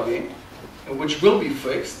currently plugging, which will be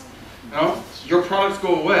fixed, your products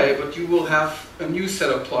go away, but you will have a new set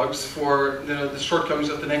of plugs for the shortcomings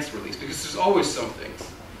of the next release, because there's always some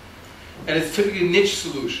things. And it's typically niche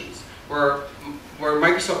solutions, where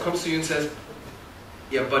Microsoft comes to you and says,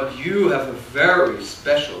 yeah, but you have a very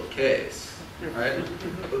special case. Right?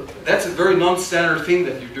 That's a very non-standard thing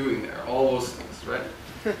that you're doing there, all those things, right?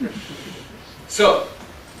 So,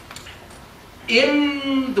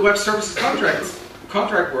 in the web services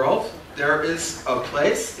contract world, there is a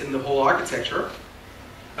place in the whole architecture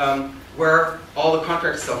where all the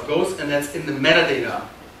contract stuff goes, and that's in the metadata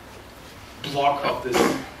block of this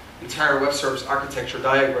entire web service architecture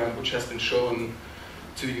diagram, which has been shown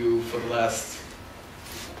to you for the last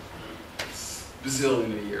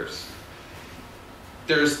bazillion of years.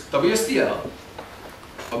 There's WSDL,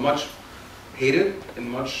 a much hated and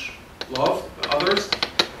much loved by others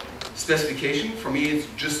specification. For me, it's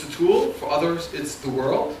just a tool. For others, it's the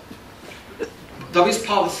world. WS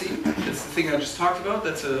policy, that's the thing I just talked about.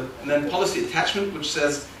 And then policy attachment, which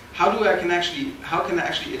says how can I actually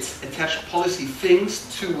attach policy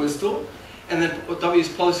things to WSDL, and then WS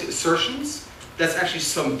policy assertions. That's actually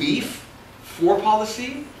some beef for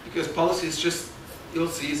policy, because policy is just, you'll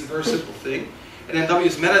see, it's a very simple thing. And then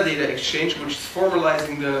WS metadata exchange, which is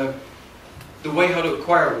formalizing the way how to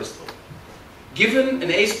acquire WSDL. Given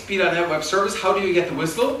an ASP.NET web service, how do you get the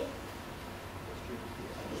WSDL?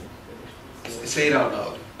 Say it out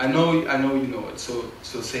loud. I know you know it, so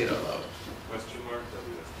say it out loud.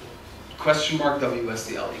 Question mark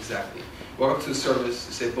WSDL, exactly. Welcome to the service,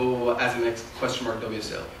 say blah, blah, blah, as an X, question mark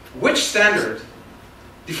WSDL. Which standard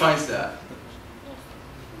defines that?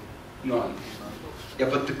 None. Yeah,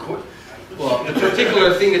 but the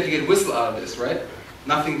particular thing that you get WSDL out of this, right?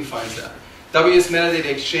 Nothing defines that. WS metadata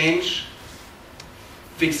exchange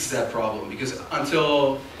fixes that problem, because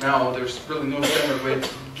until now there's really no standard way to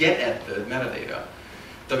get at the metadata.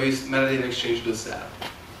 WS metadata exchange does that.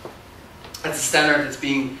 That's a standard that's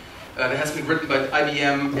that has been written by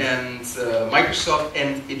IBM and Microsoft,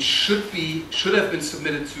 and it should have been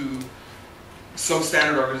submitted to some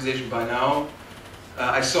standard organization by now.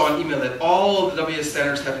 I saw an email that all the WS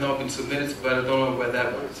standards have now been submitted, but I don't know where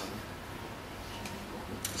that went.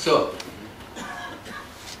 So,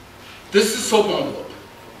 this is SOAP envelope.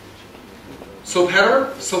 SOAP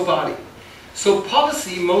header, SOAP body. SOAP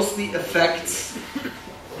policy mostly affects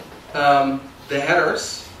the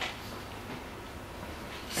headers.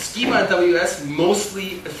 Schema and WS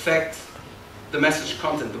mostly affect the message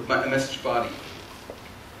content, the message body.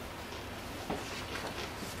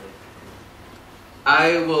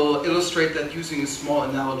 I will illustrate that using a small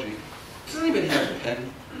analogy. Does anybody have a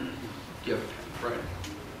pen? Do you have a pen? Right.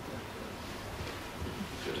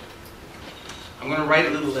 Good. I'm going to write a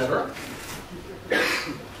little letter.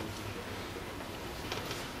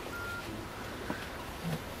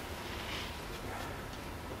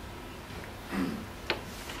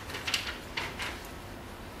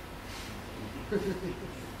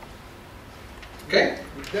 Okay?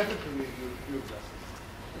 Definitely your glasses.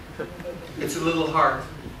 It's a little hard.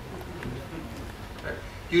 Okay.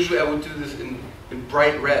 Usually I would do this in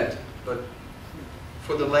bright red, but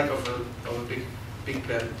for the lack of a big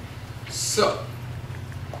pen. So,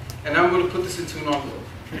 and I'm going to put this into an envelope.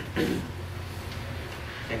 Thank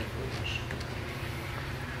you very much.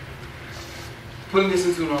 Putting this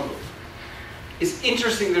into an envelope. It's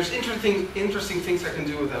interesting, there's interesting things I can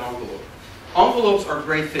do with that envelope. Envelopes are a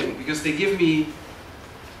great thing because they give me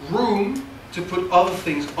room to put other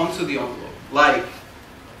things onto the envelope, like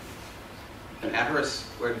an address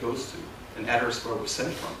where it goes to, an address where it was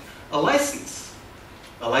sent from, a license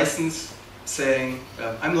saying,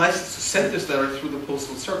 I'm licensed to send this letter through the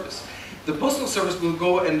Postal Service. The Postal Service will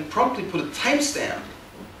go and promptly put a timestamp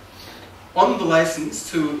on the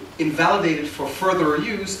license to invalidate it for further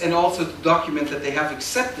use and also to document that they have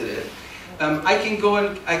accepted it. I can go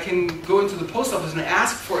into the post office and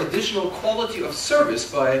ask for additional quality of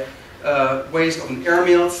service by ways of an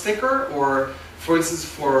airmail sticker, or, for instance,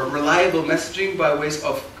 for reliable messaging by ways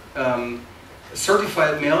of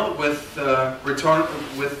certified mail with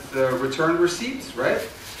return receipts, right?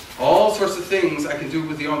 All sorts of things I can do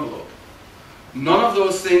with the envelope. None of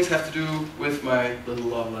those things have to do with my little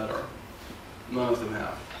love letter. None of them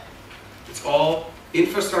have. It's all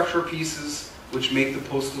infrastructure pieces which make the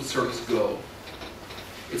Postal Service go.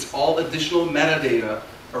 It's all additional metadata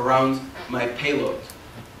around my payload.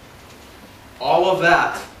 All of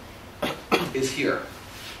that is here.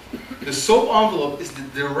 The SOAP envelope is the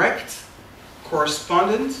direct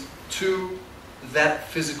correspondent to that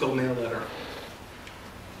physical mail letter.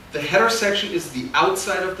 The header section is the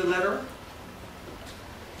outside of the letter.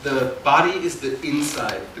 The body is the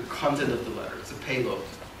inside, the content of the letter. It's a payload.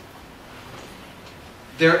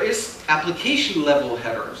 There is application level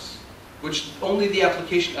headers, which only the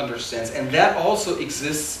application understands, and that also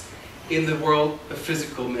exists in the world of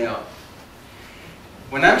physical mail.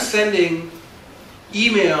 When I'm sending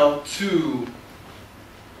email to,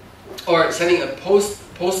 or sending a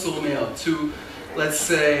postal mail to, let's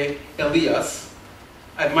say, Elias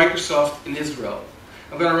at Microsoft in Israel,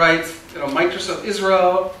 I'm going to write, Microsoft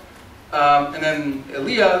Israel, and then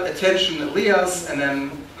Elias, attention Elias, and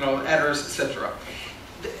then address, etc.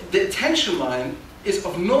 The attention line is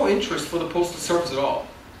of no interest for the Postal Service at all.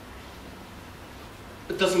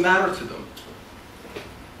 It doesn't matter to them.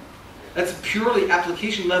 That's a purely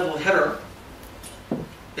application level header.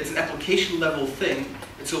 It's an application level thing.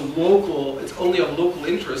 It's only of local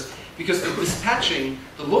interest because the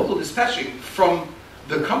local dispatching from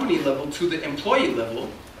the company level to the employee level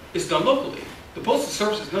is done locally. The Postal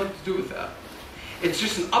Service has nothing to do with that. It's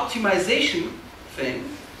just an optimization thing,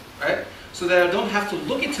 right? So that I don't have to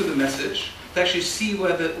look into the message to actually see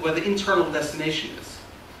where the internal destination is.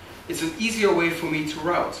 It's an easier way for me to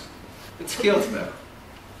route. It scales better.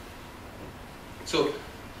 So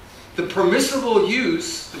the permissible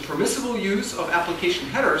use of application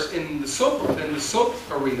headers in the SOAP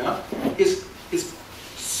arena is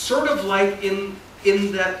sort of like in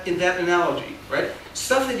that analogy, right?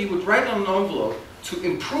 Stuff that you would write on an envelope to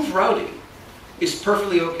improve routing is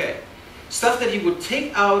perfectly okay. Stuff that you would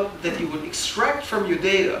take out, that you would extract from your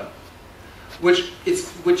data, which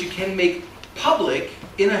you can make public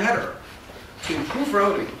in a header to improve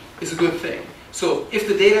routing, is a good thing. So if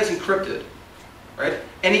the data is encrypted, right,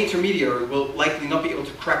 any intermediary will likely not be able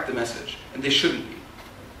to crack the message, and they shouldn't be.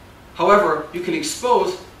 However, you can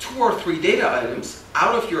expose 2 or 3 data items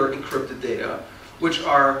out of your encrypted data, which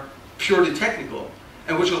are purely technical,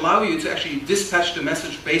 and which allow you to actually dispatch the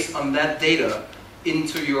message based on that data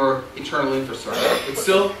into your internal infrastructure. But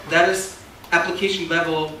still, that is application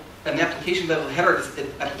level, an application level header is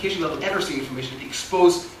application level addressing information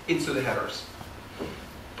exposed into the headers.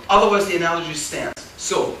 Otherwise, the analogy stands.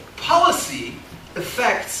 So, policy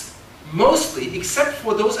affects mostly, except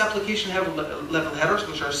for those application level headers,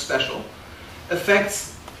 which are special,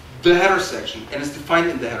 affects the header section and is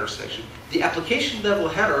defined in the header section. The application level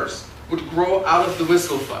headers would grow out of the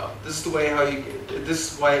WSDL file. This is the way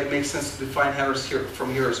this is why it makes sense to define headers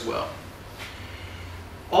from here as well.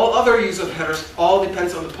 All other use of headers all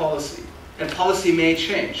depends on the policy, and policy may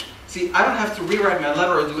change. See, I don't have to rewrite my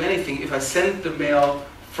letter or do anything if I send the mail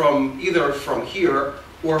either from here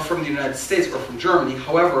or from the United States or from Germany.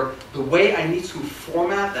 However, the way I need to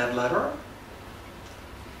format that letter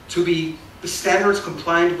to be the standards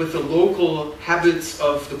compliant with the local habits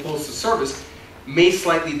of the Postal Service may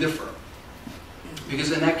slightly differ.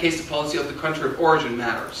 Because in that case, the policy of the country of origin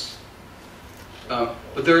matters.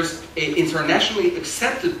 But there's an internationally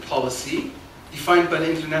accepted policy defined by the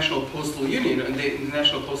International Postal Union. And the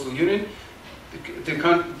International Postal Union,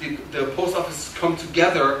 the post offices come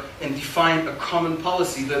together and define a common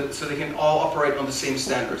policy so they can all operate on the same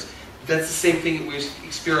standards. That's the same thing that we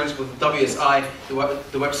experience with WSI,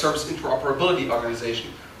 the Web Service Interoperability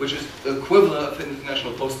Organization, which is the equivalent of the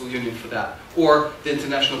International Postal Union for that, or the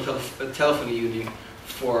International Telephony Union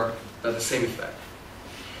for the same effect.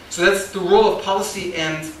 So that's the role of policy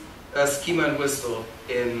and schema and WSDL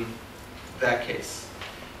in that case.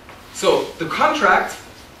 So the contract,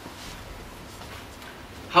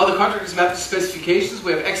 how the contract is mapped to specifications,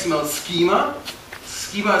 we have XML schema.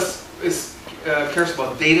 Schema cares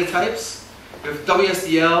about data types. We have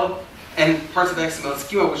WSDL and parts of XML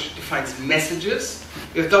schema which defines messages.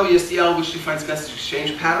 We have WSDL which defines message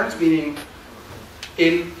exchange patterns, meaning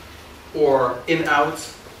in or in-out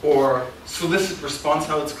or solicit response,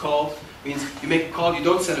 how it's called. It means you make a call, you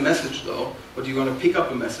don't send a message though, but you're going to pick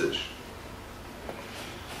up a message.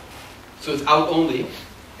 So it's out only.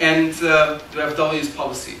 And we have W's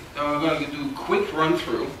policy. Now we're going to do a quick run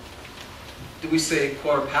through. Did we say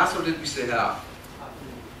quarter past or did we say half?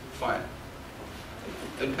 Fine.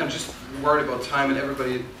 I'm just worried about time and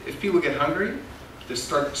everybody. If people get hungry, they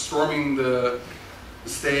start storming the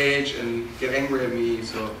stage and get angry at me.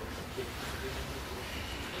 So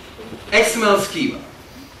XML schema,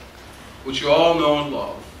 which you all know and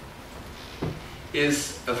love,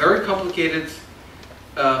 is a very complicated,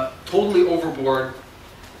 totally overboard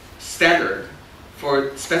standard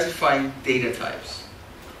for specifying data types,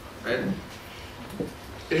 right?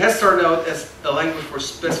 It has started out as a language for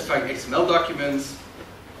specifying XML documents.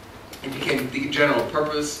 It became the general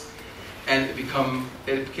purpose, and it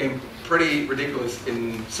became pretty ridiculous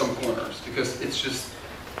in some corners because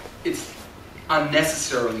it's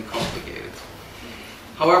unnecessarily complicated.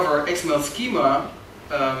 However, XML schema,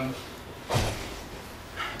 there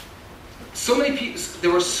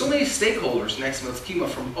were so many stakeholders in XML schema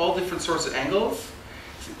from all different sorts of angles.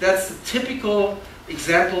 That's the typical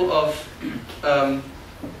example of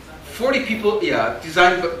 40 people,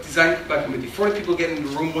 designed by committee. 40 people get in the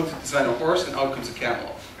room, want to design a horse, and out comes a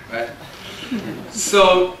camel, right?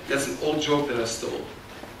 So that's an old joke that I stole.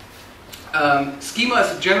 Schema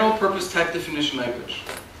is a general purpose type definition language.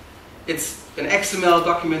 It's an XML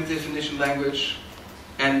document definition language,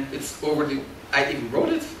 and it's I even wrote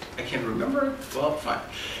it. I can't remember it. Well, fine.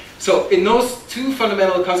 So it knows two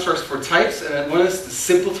fundamental constructs for types, and one is the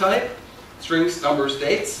simple type, strings, numbers,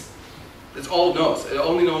 dates. That's all it knows. It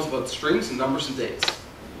only knows about strings and numbers and dates.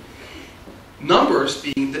 Numbers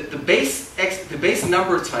being the base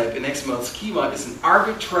number type in XML schema is an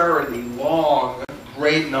arbitrarily long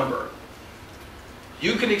grade number.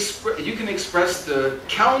 You can express the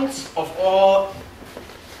count of all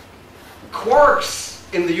quarks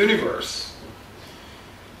in the universe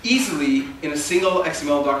easily in a single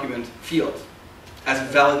XML document field as a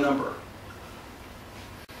valid number.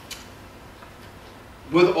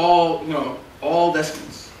 With all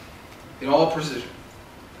decimals, in all precision.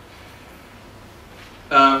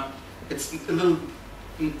 It's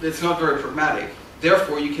not very pragmatic.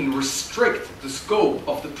 Therefore, you can restrict the scope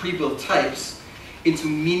of the pre-built types into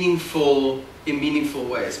meaningful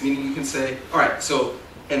ways. Meaning, you can say, all right, so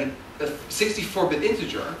a 64-bit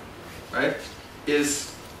integer, right,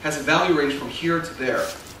 has a value range from here to there,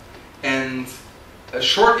 and a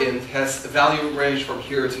short int has a value range from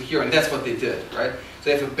here to here, and that's what they did, right? So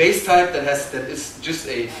you have a base type that is just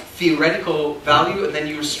a theoretical value, and then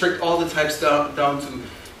you restrict all the types down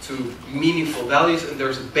to meaningful values, and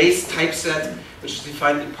there's a base typeset, which is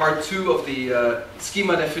defined in part 2 of the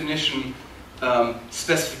schema definition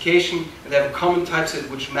specification, and they have a common typeset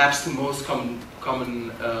which maps to most common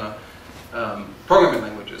programming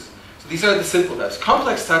languages. So these are the simple types.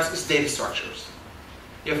 Complex types is data structures.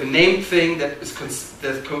 You have a named thing that's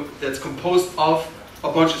composed of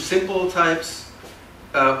a bunch of simple types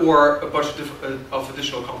or a bunch of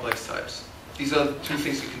additional complex types. These are the two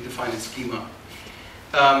things you can define in schema.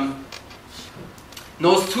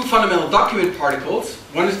 Knows two fundamental document particles.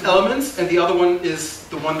 One is elements, and the other one is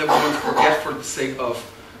the one that we want to forget for the sake of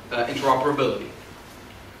interoperability.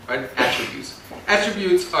 Right? Attributes.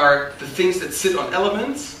 Attributes are the things that sit on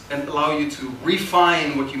elements and allow you to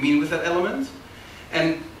refine what you mean with that element.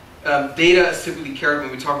 And data is typically carried,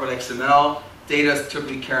 when we talk about XML, data is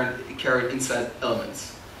typically carried inside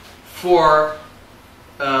elements. For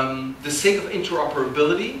the sake of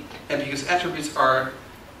interoperability, and because attributes are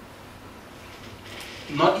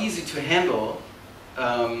not easy to handle,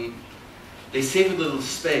 they save a little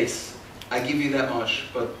space. I give you that much,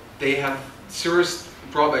 but they have serious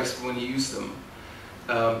drawbacks when you use them.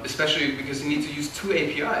 Especially because you need to use two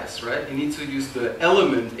APIs, right? You need to use the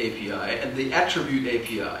element API and the attribute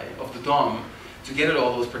API of the DOM to get at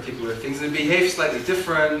all those particular things. And it behaves slightly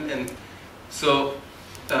different, and so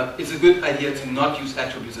it's a good idea to not use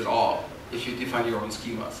attributes at all. if you define your own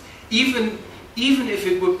schemas. Even if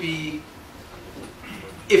it would be,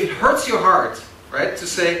 if it hurts your heart, right, to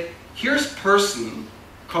say, here's person,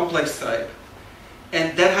 complex type,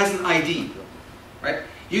 and that has an ID, right?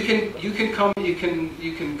 You can come and can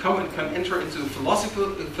enter into a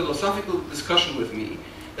philosophical discussion with me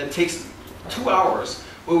that takes 2 hours,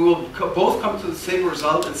 where we will both come to the same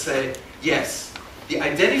result and say, yes, the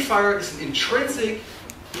identifier is an intrinsic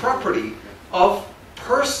property of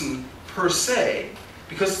person per se,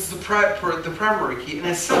 because it's the primary key, and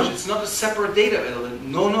as such, it's not a separate data element.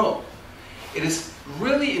 No. It is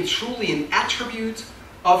really and truly an attribute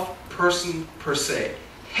of person per se.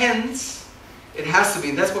 Hence, it has to be,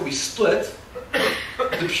 and that's what we split.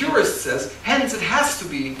 The purist says, hence it has to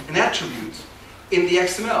be an attribute in the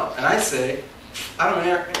XML. And I say, I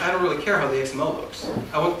don't really care how the XML looks.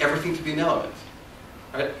 I want everything to be an element.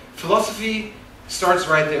 Right? Philosophy starts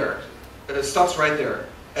right there. It stops right there.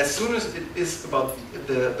 As soon as it is about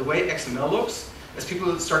the way XML looks, as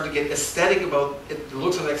people start to get aesthetic about the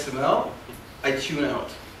looks of XML, I tune out.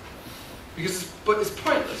 Because it's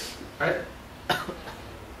pointless, right?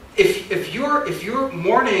 If your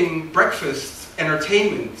morning breakfast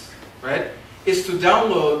entertainment, right, is to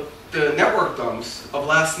download the network dumps of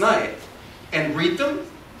last night and read them,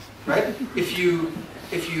 right? If you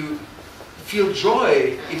feel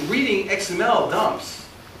joy in reading XML dumps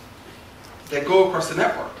that go across the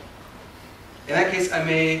network, in that case, I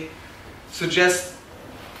may suggest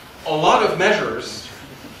a lot of measures,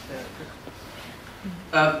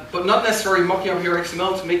 but not necessarily mocking up your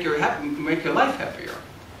XML to make your life happier.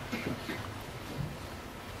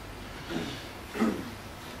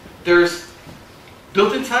 There's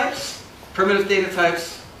built-in types, primitive data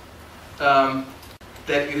types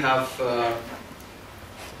that you have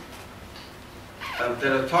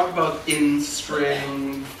that I talked about: in,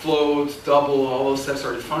 string, float, double. All those types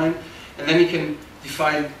are defined, and then you can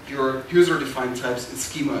define your user-defined types in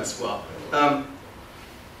Schema as well.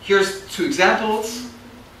 Here's 2 examples.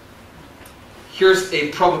 Here's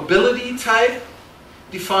a probability type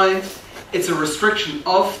defined. It's a restriction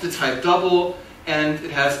of the type double, and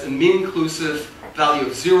it has a min-inclusive value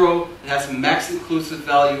of 0. It has a max-inclusive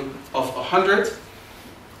value of 100.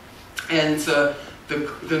 And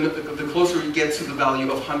the closer you get to the value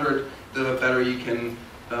of 100, the better you can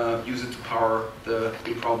use it to power the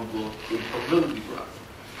improbability graph.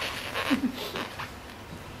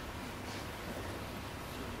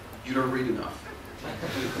 You don't read enough.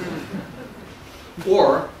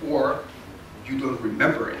 Or you don't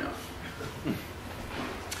remember enough.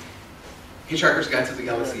 Hitchhiker's Guide to the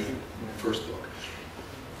Galaxy, first book.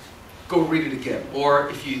 Go read it again. Or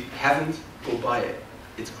if you haven't, go buy it.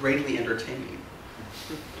 It's greatly entertaining.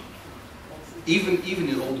 Even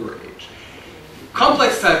in older age.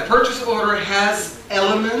 Complex type purchase order has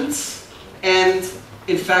elements and,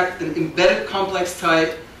 in fact, an embedded complex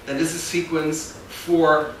type that is a sequence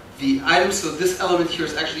for the item. So this element here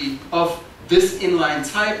is actually of this inline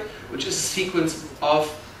type, which is a sequence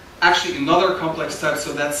of actually another complex type.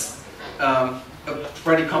 So that's a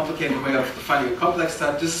pretty complicated way of defining a complex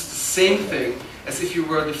type. This is the same thing as if you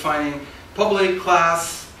were defining public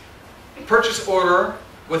class purchase order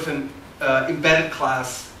with an embedded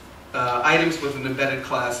class items with an embedded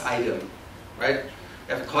class item, right?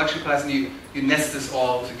 You have a collection class and you nest this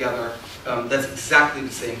all together. That's exactly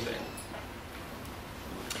the same thing.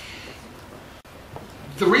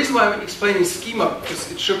 The reason why I'm explaining schema,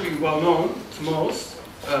 because it should be well known to most,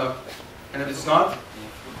 and if it's not,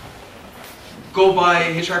 go buy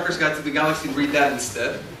Hitchhiker's Guide to the Galaxy and read that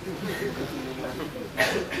instead.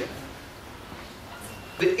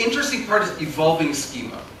 The interesting part is evolving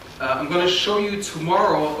schema. I'm going to show you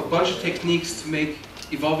tomorrow a bunch of techniques to make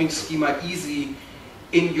evolving schema easy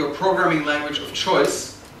in your programming language of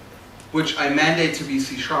choice, which I mandate to be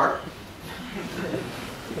C#.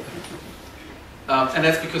 And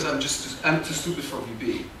that's because I'm too stupid for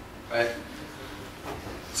VB, right?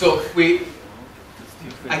 So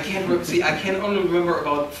I can only remember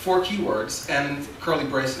about 4 keywords and curly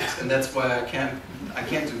braces, and that's why I can't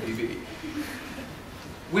do VB.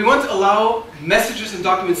 We want to allow messages and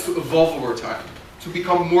documents to evolve over time, to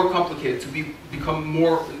become more complicated, to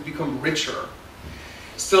become richer.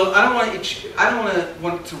 So I don't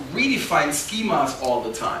want to redefine schemas all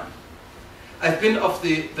the time. I've been of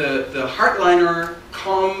the hardliner,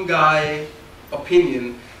 calm guy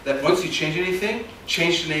opinion that once you change anything,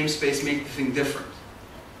 change the namespace, make the thing different.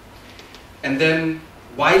 And then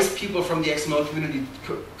wise people from the XML community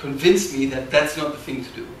convinced me that that's not the thing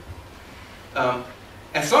to do.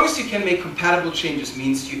 As long as you can make compatible changes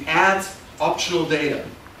means you add optional data.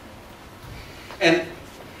 And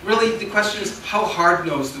really the question is, how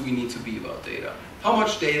hard-nosed do we need to be about data? How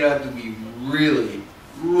much data do we really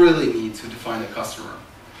need to define a customer?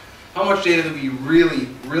 How much data do we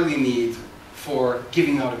really need for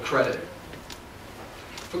giving out a credit?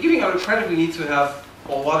 For giving out a credit, we need to have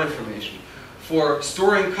a lot of information. For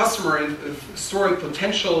storing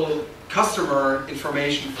potential customer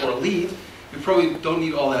information for a lead, we probably don't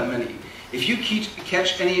need all that many. If you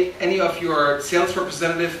catch any of your sales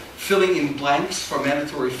representative filling in blanks for a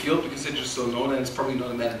mandatory field because they just don't know, then it's probably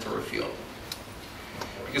not a mandatory field.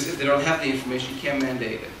 Because if they don't have the information, you can't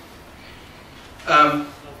mandate it.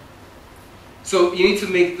 So you need to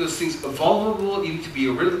make those things evolvable, you need to be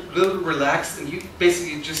a little relaxed, and you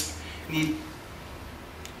basically just need,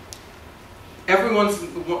 every once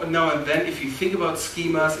now and then, if you think about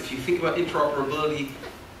schemas, if you think about interoperability,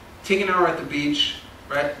 take an hour at the beach,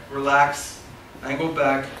 right? Relax, and go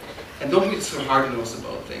back, and don't be so hard-nosed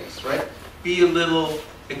about things, right? Be a little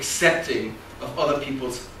accepting of other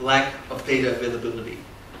people's lack of data availability.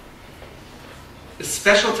 A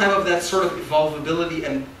special type of that sort of evolvability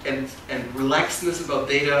and relaxedness about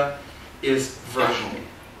data is versioning.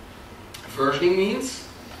 Versioning means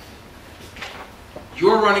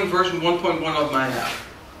you're running version 1.1 of my app,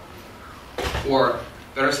 or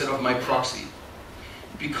better said, of my proxy,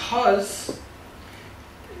 because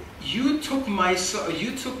you took my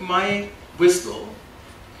whistle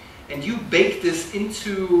and you baked this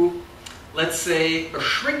into, let's say, a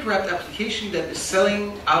shrink-wrapped application that is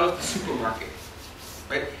selling out of the supermarket.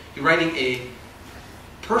 Right? You're writing a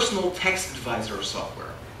personal text advisor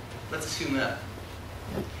software. Let's assume that.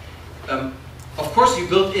 Of course, you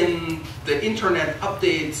built in the internet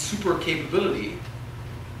update super capability.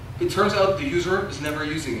 It turns out the user is never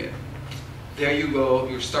using it. There you go,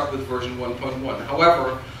 you're stuck with version 1.1.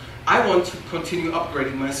 However, I want to continue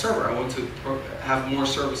upgrading my server. I want to have more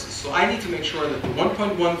services. So I need to make sure that the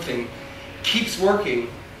 1.1 thing keeps working,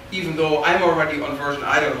 even though I'm already on version,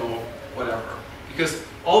 I don't know, whatever. Because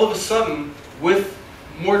all of a sudden, with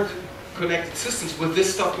more connected systems, with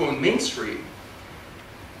this stuff going mainstream,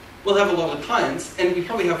 we'll have a lot of clients, and we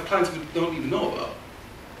probably have clients we don't even know about.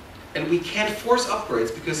 And we can't force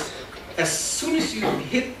upgrades, because as soon as you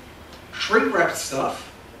hit shrink-wrapped stuff,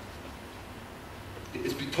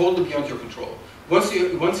 it's totally beyond your control. Once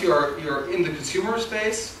you're in the consumer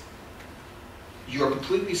space, you're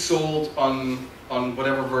completely sold on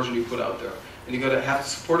whatever version you put out there. And you're going to have to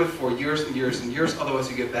support it for years and years and years, otherwise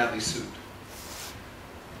you get badly sued.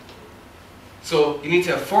 So you need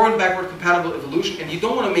to have forward and backward compatible evolution, and you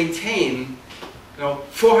don't want to maintain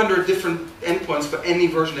 400 different endpoints for any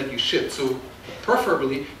version that you ship. So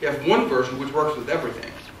preferably you have one version which works with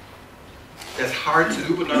everything. That's hard to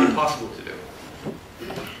do, but not impossible to do.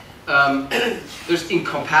 There's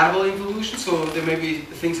incompatible evolution, so there may be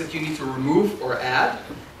things that you need to remove or add,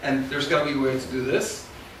 and there's got to be a way to do this.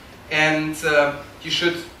 And you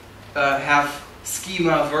should have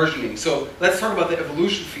schema versioning. So let's talk about the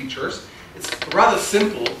evolution features. It's rather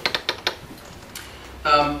simple.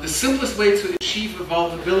 The simplest way to achieve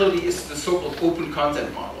evolvability is the so-called open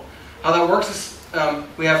content model. How that works is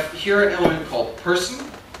we have here an element called person.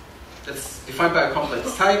 That's defined by a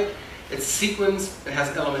complex type. It's sequence. It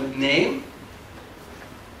has an element name.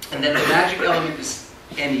 And then the magic element is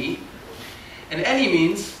any. And any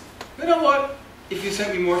means, you know what? If you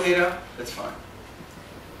send me more data, that's fine.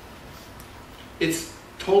 It's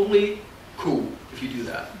totally cool if you do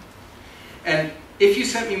that. And if you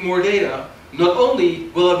send me more data, not only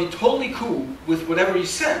will I be totally cool with whatever you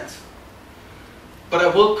sent, but I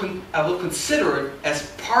will consider it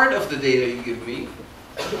as part of the data you give me.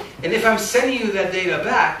 And if I'm sending you that data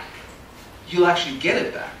back, you'll actually get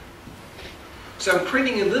it back. So I'm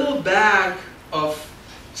creating a little bag of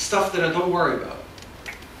stuff that I don't worry about.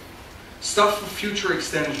 Stuff for future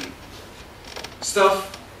extension.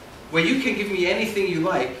 Stuff where you can give me anything you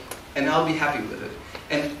like and I'll be happy with it.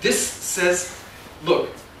 And this says, look,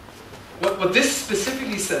 what this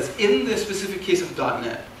specifically says in the specific case of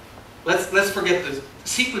 .NET, let's forget the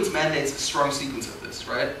sequence mandates a strong sequence of this,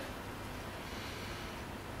 right?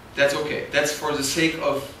 That's okay. That's for the sake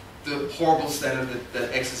of the horrible standard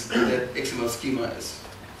that XML schema is.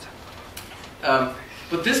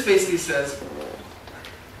 But this basically says,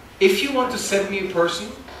 if you want to send me a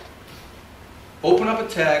person, open up a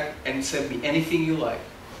tag and send me anything you like.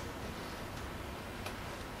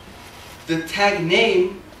 The tag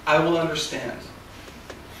name, I will understand.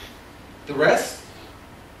 The rest,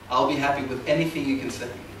 I'll be happy with anything you can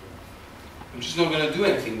send me. I'm just not going to do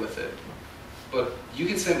anything with it. But you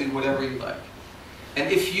can send me whatever you like.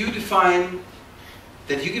 And if you define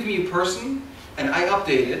that you give me a person and I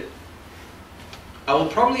update it, I will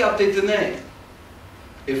probably update the name.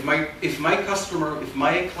 if my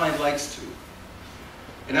client likes to,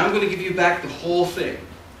 and I'm going to give you back the whole thing.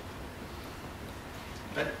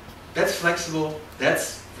 That's flexible,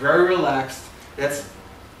 that's very relaxed, that's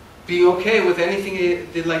being okay with anything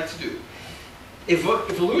they'd like to do.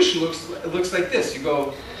 Evolution looks like this. You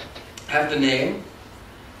go, have the name,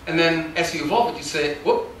 and then as you evolve it, you say,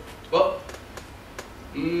 whoop, well,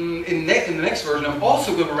 in the next version, I'm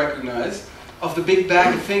also going to recognize, of the big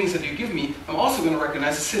bag of things that you give me, I'm also going to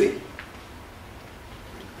recognize a city.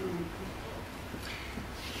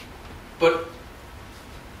 But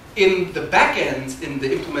in the back end, in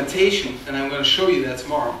the implementation, and I'm going to show you that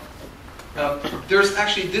tomorrow, there's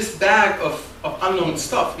actually this bag of unknown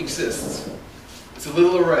stuff exists. It's a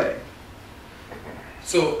little array.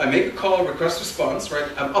 So I make a call, request response, right?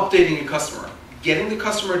 I'm updating a customer, getting the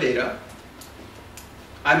customer data.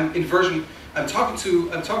 I'm talking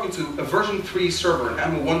to a version 3 server, and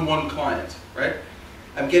I'm a 1.1 client, right?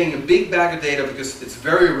 I'm getting a big bag of data because it's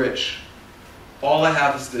very rich. All I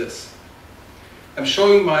have is this. I'm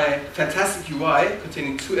showing my fantastic UI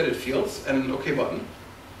containing 2 edit fields and an OK button,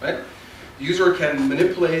 right? The user can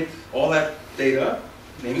manipulate all that data,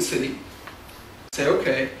 name a city, say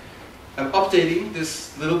OK. I'm updating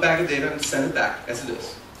this little bag of data and send it back as it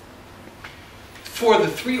is. For the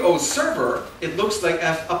 3.0 server, it looks like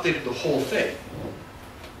I've updated the whole thing,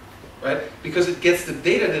 right? Because it gets the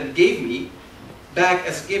data that it gave me back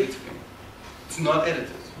as it gave it to me. It's not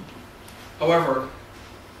edited. However,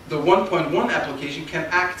 the 1.1 application can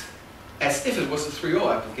act as if it was a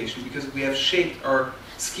 3.0 application because we have shaped our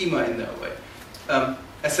schema in that way.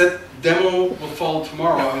 I said demo will follow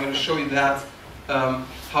tomorrow. I'm going to show you that, how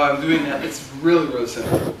I'm doing that. It's really, really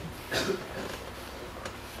simple.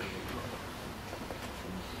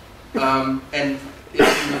 And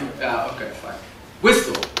if you, okay, fine.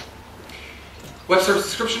 WSDL. Web Service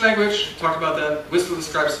Description Language, talked about that. WSDL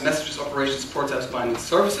describes messages, operations, port types, binding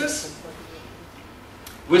services.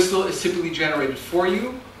 WSDL is typically generated for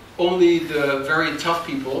you. Only the very tough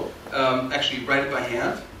people actually write it by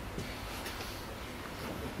hand.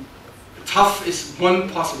 Tough is one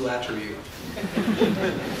possible attribute.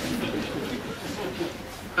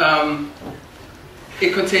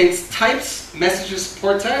 It contains types, messages,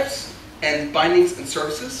 port types, and bindings and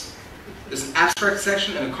services. There's an abstract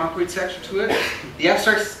section and a concrete section to it. The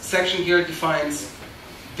abstract section here defines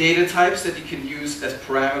data types that you can use as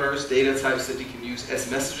parameters, data types that you can use as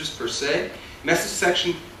messages per se. Message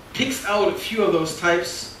section picks out a few of those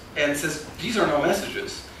types and says, these are now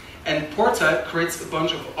messages. And port type creates a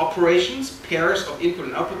bunch of operations, pairs of input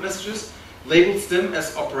and output messages, labels them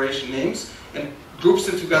as operation names, and groups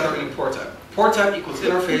them together in a port type. Port type equals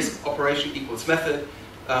interface, operation equals method,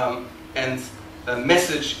 and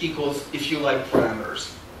message equals, if you like,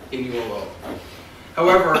 parameters in URL.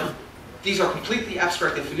 However, these are completely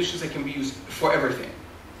abstract definitions that can be used for everything,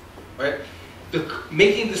 right?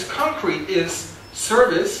 Making this concrete is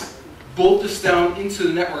service, bolt this down into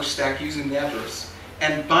the network stack using the address,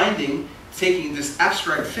 and binding, taking this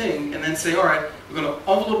abstract thing and then say, all right, we're going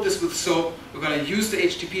to envelope this with SOAP, we're going to use the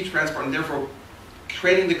HTTP transport, and therefore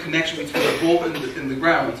creating the connection between the bulb and the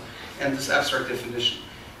ground and this abstract definition.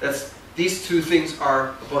 These two things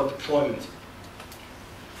are about deployment.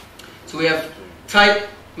 So we have type,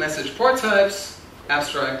 message, port types,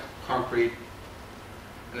 abstract, concrete,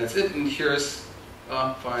 and that's it. And here's,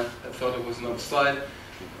 fine, I thought it was another slide.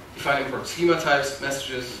 Define import schema types,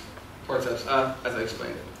 messages, port types, as I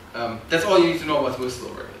explained it. That's all you need to know about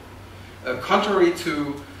WSDL, really. Contrary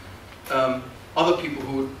to other people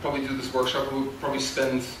who would probably do this workshop, who would probably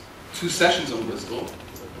spend 2 sessions on WSDL,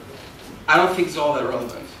 I don't think it's all that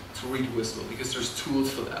relevant to read WSDL because there's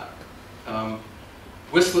tools for that.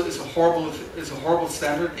 WSDL is a horrible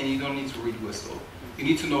standard, and you don't need to read WSDL. You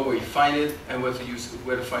need to know where you find it and where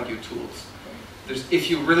to find your tools. If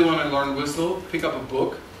you really want to learn WSDL, pick up a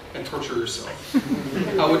book and torture yourself.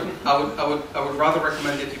 I would rather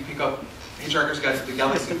recommend that you pick up Hitchhiker's Guide to the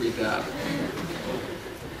Galaxy and read that.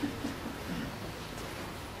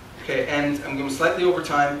 Okay, and I'm going slightly over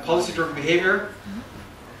time. Policy-driven behavior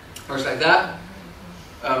works like that.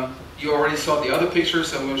 You already saw the other picture,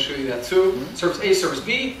 so I'm going to show you that too. Service A, Service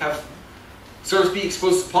B. Have Service B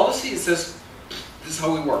exposed to policy. It says, this is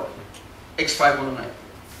how we work. X519.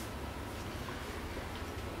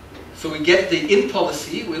 So we get the in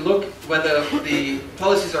policy. We look whether the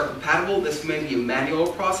policies are compatible. This may be a manual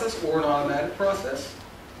process or an automatic process.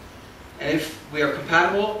 And if we are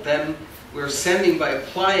compatible, then we're sending by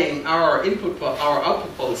applying our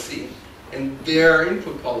output policy and their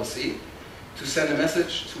input policy to send a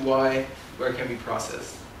message to where it can be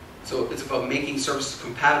processed. So it's about making services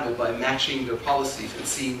compatible by matching their policies and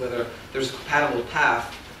seeing whether there's a compatible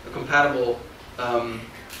path, a compatible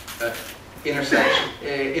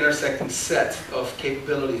intersecting set of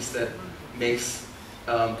capabilities that makes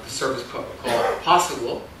the service call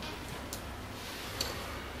possible.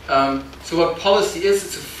 So what policy is,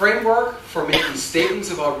 it's a framework for making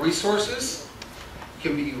statements about resources. It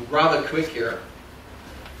can be rather quick here.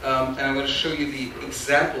 And I'm going to show you the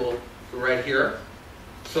example right here.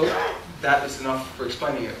 So that is enough for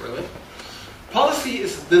explaining it, really. Policy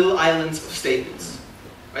is little islands of statements.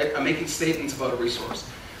 Right? I'm making statements about a resource.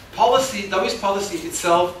 Policy, WS policy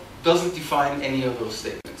itself doesn't define any of those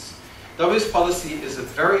statements. WS policy is a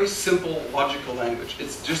very simple logical language.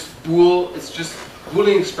 It's just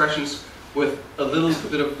Boolean expressions with a little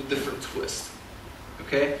bit of a different twist.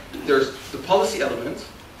 Okay? There's the policy element,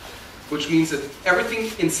 which means that everything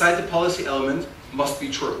inside the policy element must be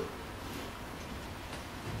true.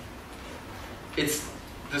 It's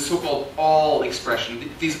the so-called all expression.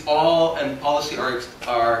 These all and policy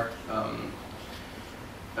are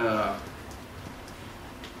the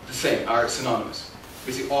same, are synonymous.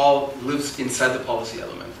 Basically, all lives inside the policy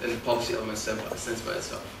element, and the policy element stands by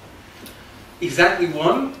itself. Exactly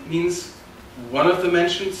one means one of the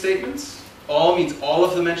mentioned statements. All means all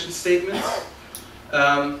of the mentioned statements.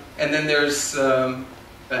 And then there's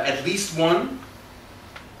at least one.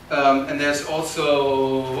 And there's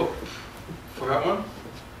also, forgot one?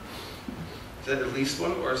 Is that at least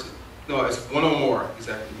one, or is it? No, it's one or more,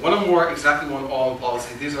 exactly. One or more, exactly one, all in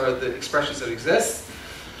policy. These are the expressions that exist.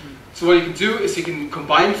 So what you can do is you can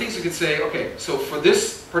combine things. You can say, okay, so for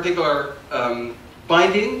this particular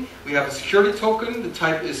binding, we have a security token. The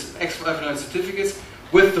type is X59 certificates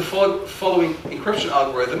with the following encryption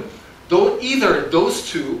algorithm. Though either those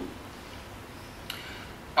two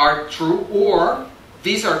are true, or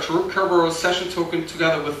these are true, Kerberos session token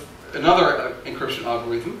together with another encryption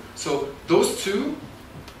algorithm. So those two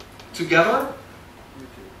together,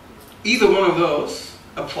 either one of those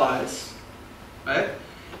applies, right?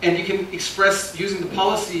 And you can express using the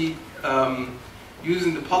policy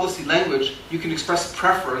language. You can express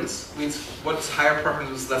preference, means what's higher preference,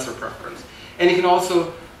 what's lesser preference, and you can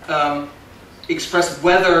also express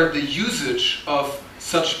whether the usage of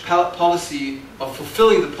such policy, of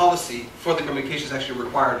fulfilling the policy for the communication is actually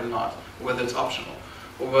required or not, or whether it's optional,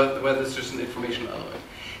 or whether it's just an informational element.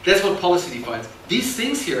 That's what policy defines. These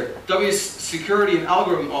things here, WS security and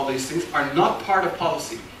algorithm, all these things, are not part of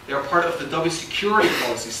policy. They are part of the WS security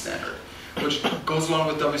policy standard, which goes along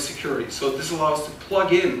with WS security. So this allows us to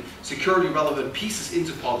plug in security relevant pieces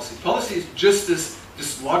into policy. Policy is just this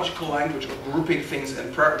logical language of grouping things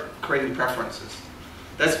and creating preferences.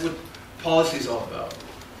 That's what policy is all about.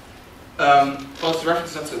 Policy reference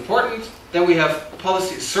is not so important. Then we have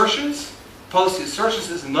policy assertions. Policy assertions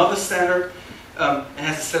is another standard. It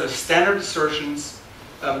has a set of standard assertions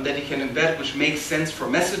that you can embed, which makes sense for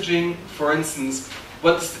messaging. For instance,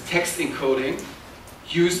 what is the text encoding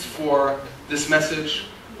used for this message?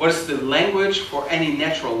 What is the language for any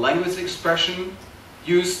natural language expression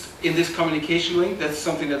used in this communication link? That's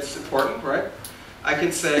something that's important, right? I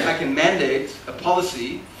can say, I can mandate a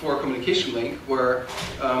policy for a communication link where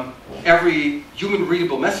every human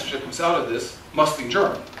readable message that comes out of this must be in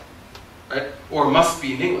German, right? Or must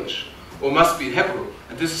be in English, or must be in Hebrew.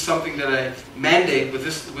 And this is something that I mandate with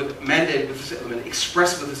this element,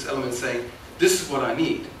 express with this element, saying, this is what I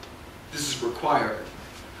need, this is required,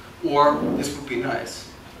 or this would be nice.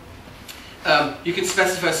 You can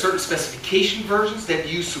specify certain specification versions that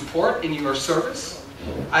you support in your service.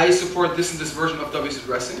 I support this and this version of WS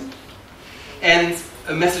addressing. And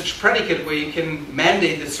a message predicate where you can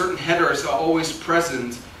mandate that certain headers are always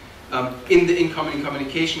present in the incoming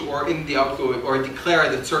communication or in the outgoing, or declare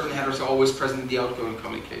that certain headers are always present in the outgoing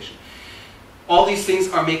communication. All these things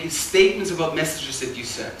are making statements about messages that you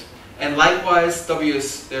send. And likewise,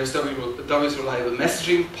 there's WS reliable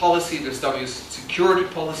messaging policy, there's WS security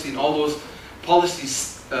policy, and all those policy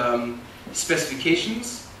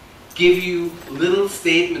specifications give you little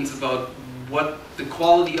statements about what the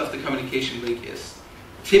quality of the communication link is.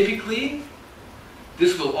 Typically,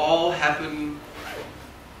 this will all happen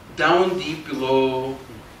down deep below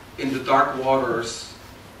in the dark waters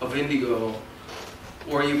of Indigo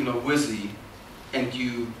or even of Wizzy, and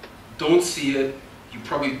you don't see it, you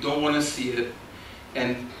probably don't want to see it,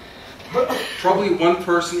 and probably one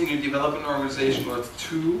person in your development organization or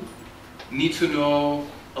two need to know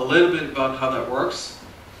a little bit about how that works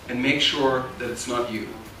and make sure that it's not you.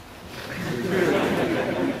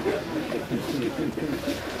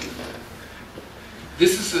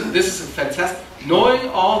 This is a fantastic, knowing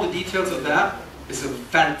all the details of that is a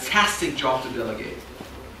fantastic job to delegate.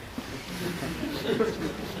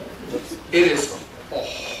 It is a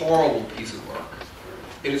horrible piece of work.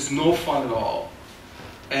 It is no fun at all,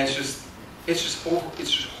 and it's just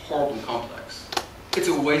horribly complex. It's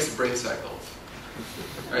a waste of brain cycles,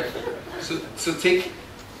 right? So take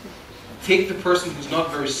the person who's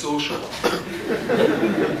not very social.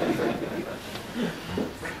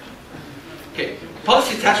 Okay,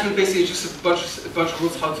 policy attachment basically is just a bunch of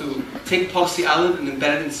rules how to take policy island and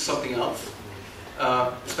embed it into something else,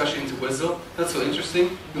 especially into WSDL. That's so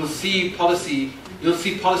interesting. You'll see policy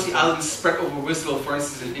islands spread over WSDL, for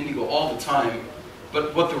instance, in Indigo all the time.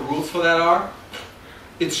 But what the rules for that are,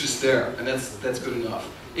 it's just there, and that's good enough.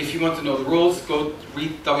 If you want to know the rules, go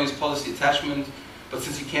read W's policy attachment. But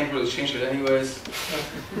since you can't really change it anyways,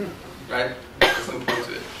 right? There's no point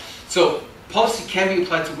to it. So policy can be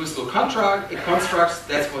applied to WSDL constructs.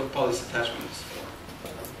 That's what policy attachment is for.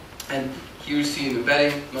 And here you see an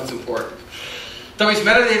embedding, not so important. W's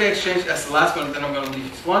metadata exchange, as the last one, then I'm going to leave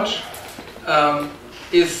you to lunch,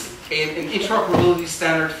 is an interoperability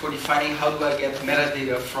standard for defining how do I get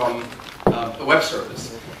metadata from a web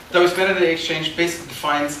service. W's metadata exchange basically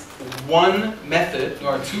defines one method,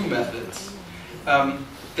 or two methods,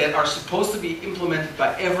 that are supposed to be implemented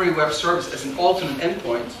by every web service as an alternate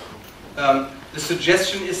endpoint. The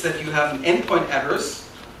suggestion is that you have an endpoint address,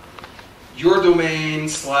 your domain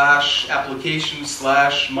 / application /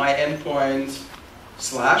 my endpoint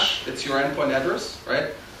 / that's your endpoint address,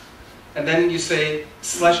 right? And then you say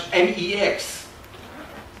 /MEX.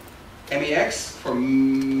 MEX for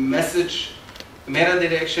message,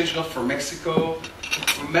 metadata exchange, not for Mexico,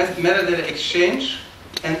 for metadata exchange.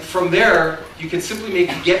 And from there, you can simply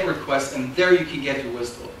make a GET request, and there you can get your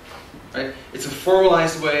WSDL. Right? It's a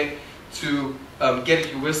formalized way to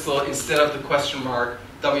get your WSDL instead of the question mark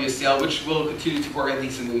WSDL, which will continue to work at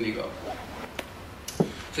least in Indigo.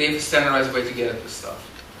 So you have a standardized way to get at this stuff.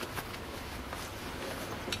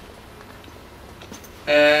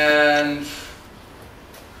 And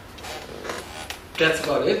that's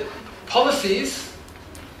about it. Policies.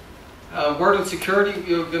 Word on security,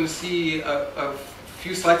 you're going to see a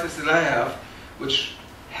few slides that I have, which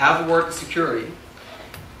have a word on security.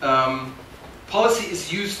 Policy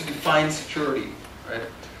is used to define security, right?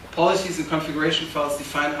 Policies and configuration files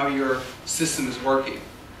define how your system is working.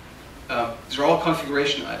 These are all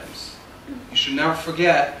configuration items. You should never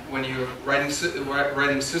forget when you're writing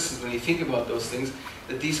systems, when you think about those things,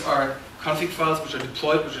 that these are config files which are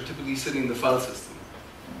deployed, which are typically sitting in the file system.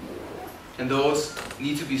 And those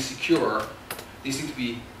need to be secure. These need to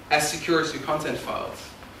be as secure as your content files,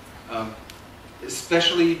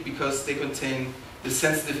 especially because they contain the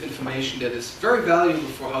sensitive information that is very valuable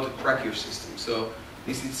for how to crack your system. So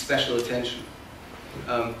these need special attention.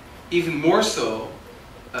 Even more so,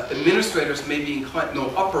 administrators may be inclined, no,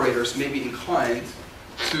 operators may be inclined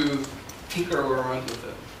to tinker around with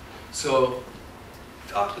them. So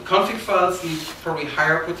the config files need probably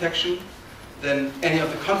higher protection than any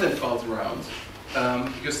of the content files around,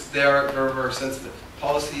 because they are very, very sensitive.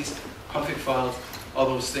 Policies, config files, all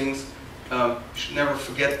those things. You should never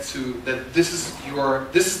forget that this is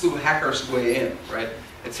the hacker's way in, right?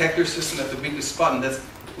 Attack your system at the weakest spot, and that's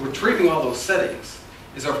retrieving all those settings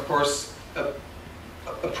is of course a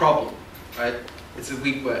problem, right? It's a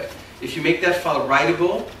weak way. If you make that file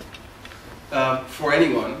writable for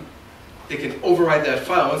anyone, they can overwrite that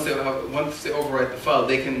file. Once they overwrite the file,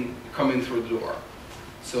 they can come in through the door.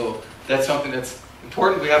 So that's something that's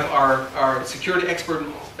important. We have our security expert,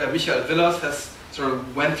 Michael Villas, has sort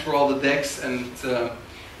of went through all the decks and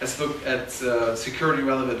has looked at security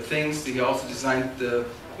relevant things. He also designed a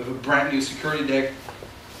brand new security deck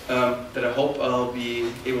that I hope I'll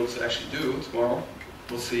be able to actually do tomorrow.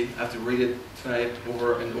 We'll see. I have to read it tonight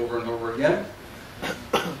over and over and over again.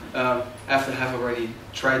 After I have already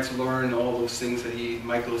tried to learn all those things that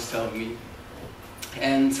Michael is telling me.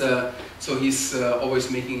 And so he's always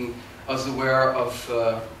making us aware of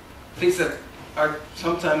things that are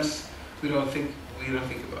sometimes we don't think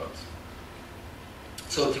about.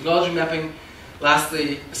 So technology mapping,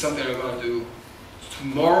 lastly, is something I'm going to do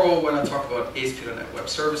tomorrow when I talk about ASP.NET Web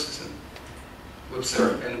Services and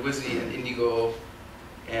WSDI and Indigo,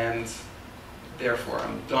 and therefore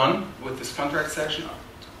I'm done with this contract section.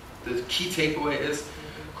 The key takeaway is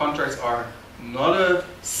contracts are not a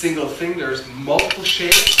single thing. There's multiple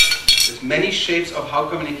shapes. There's many shapes of how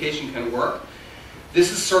communication can work.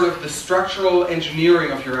 This is sort of the structural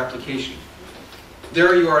engineering of your application.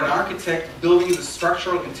 There you are an architect building the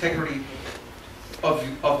structural integrity of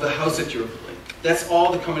the house that you're building. That's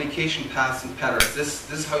all the communication paths and patterns. This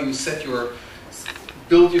is how you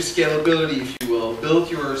build your scalability, if you will, build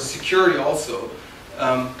your security also,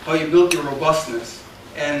 how you build your robustness.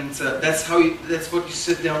 And that's what you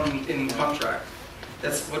sit down in contract.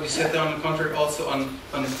 That's what you sit down in contract also on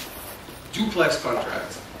duplex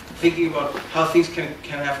contracts. Thinking about how things can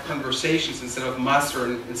have conversations instead of master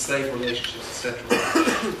and slave relationships,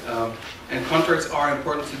 etc. And contracts are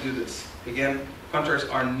important to do this. Again, contracts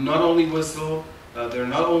are not only WSDL, they're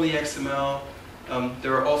not only XML,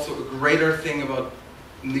 they're also a greater thing about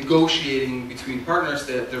negotiating between partners.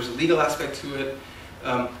 There's a legal aspect to it.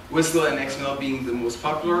 WSDL and XML being the most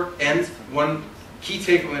popular. And one key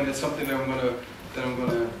takeaway, and that's something that I'm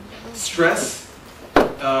gonna stress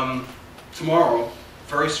tomorrow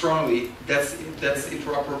very strongly. That's the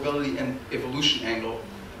interoperability and evolution angle,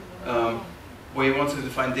 where you want to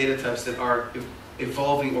define data types that are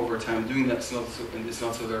evolving over time. Doing that is not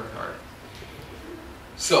so very hard.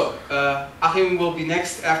 So Achim will be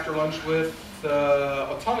next after lunch with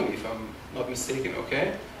autonomy, if I'm not mistaken.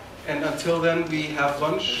 Okay, and until then we have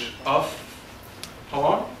lunch of how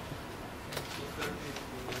long?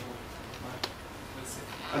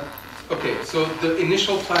 Okay, so the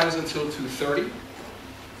initial plan is until 2:30.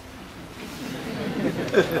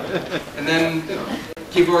 And then,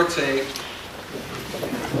 give or take,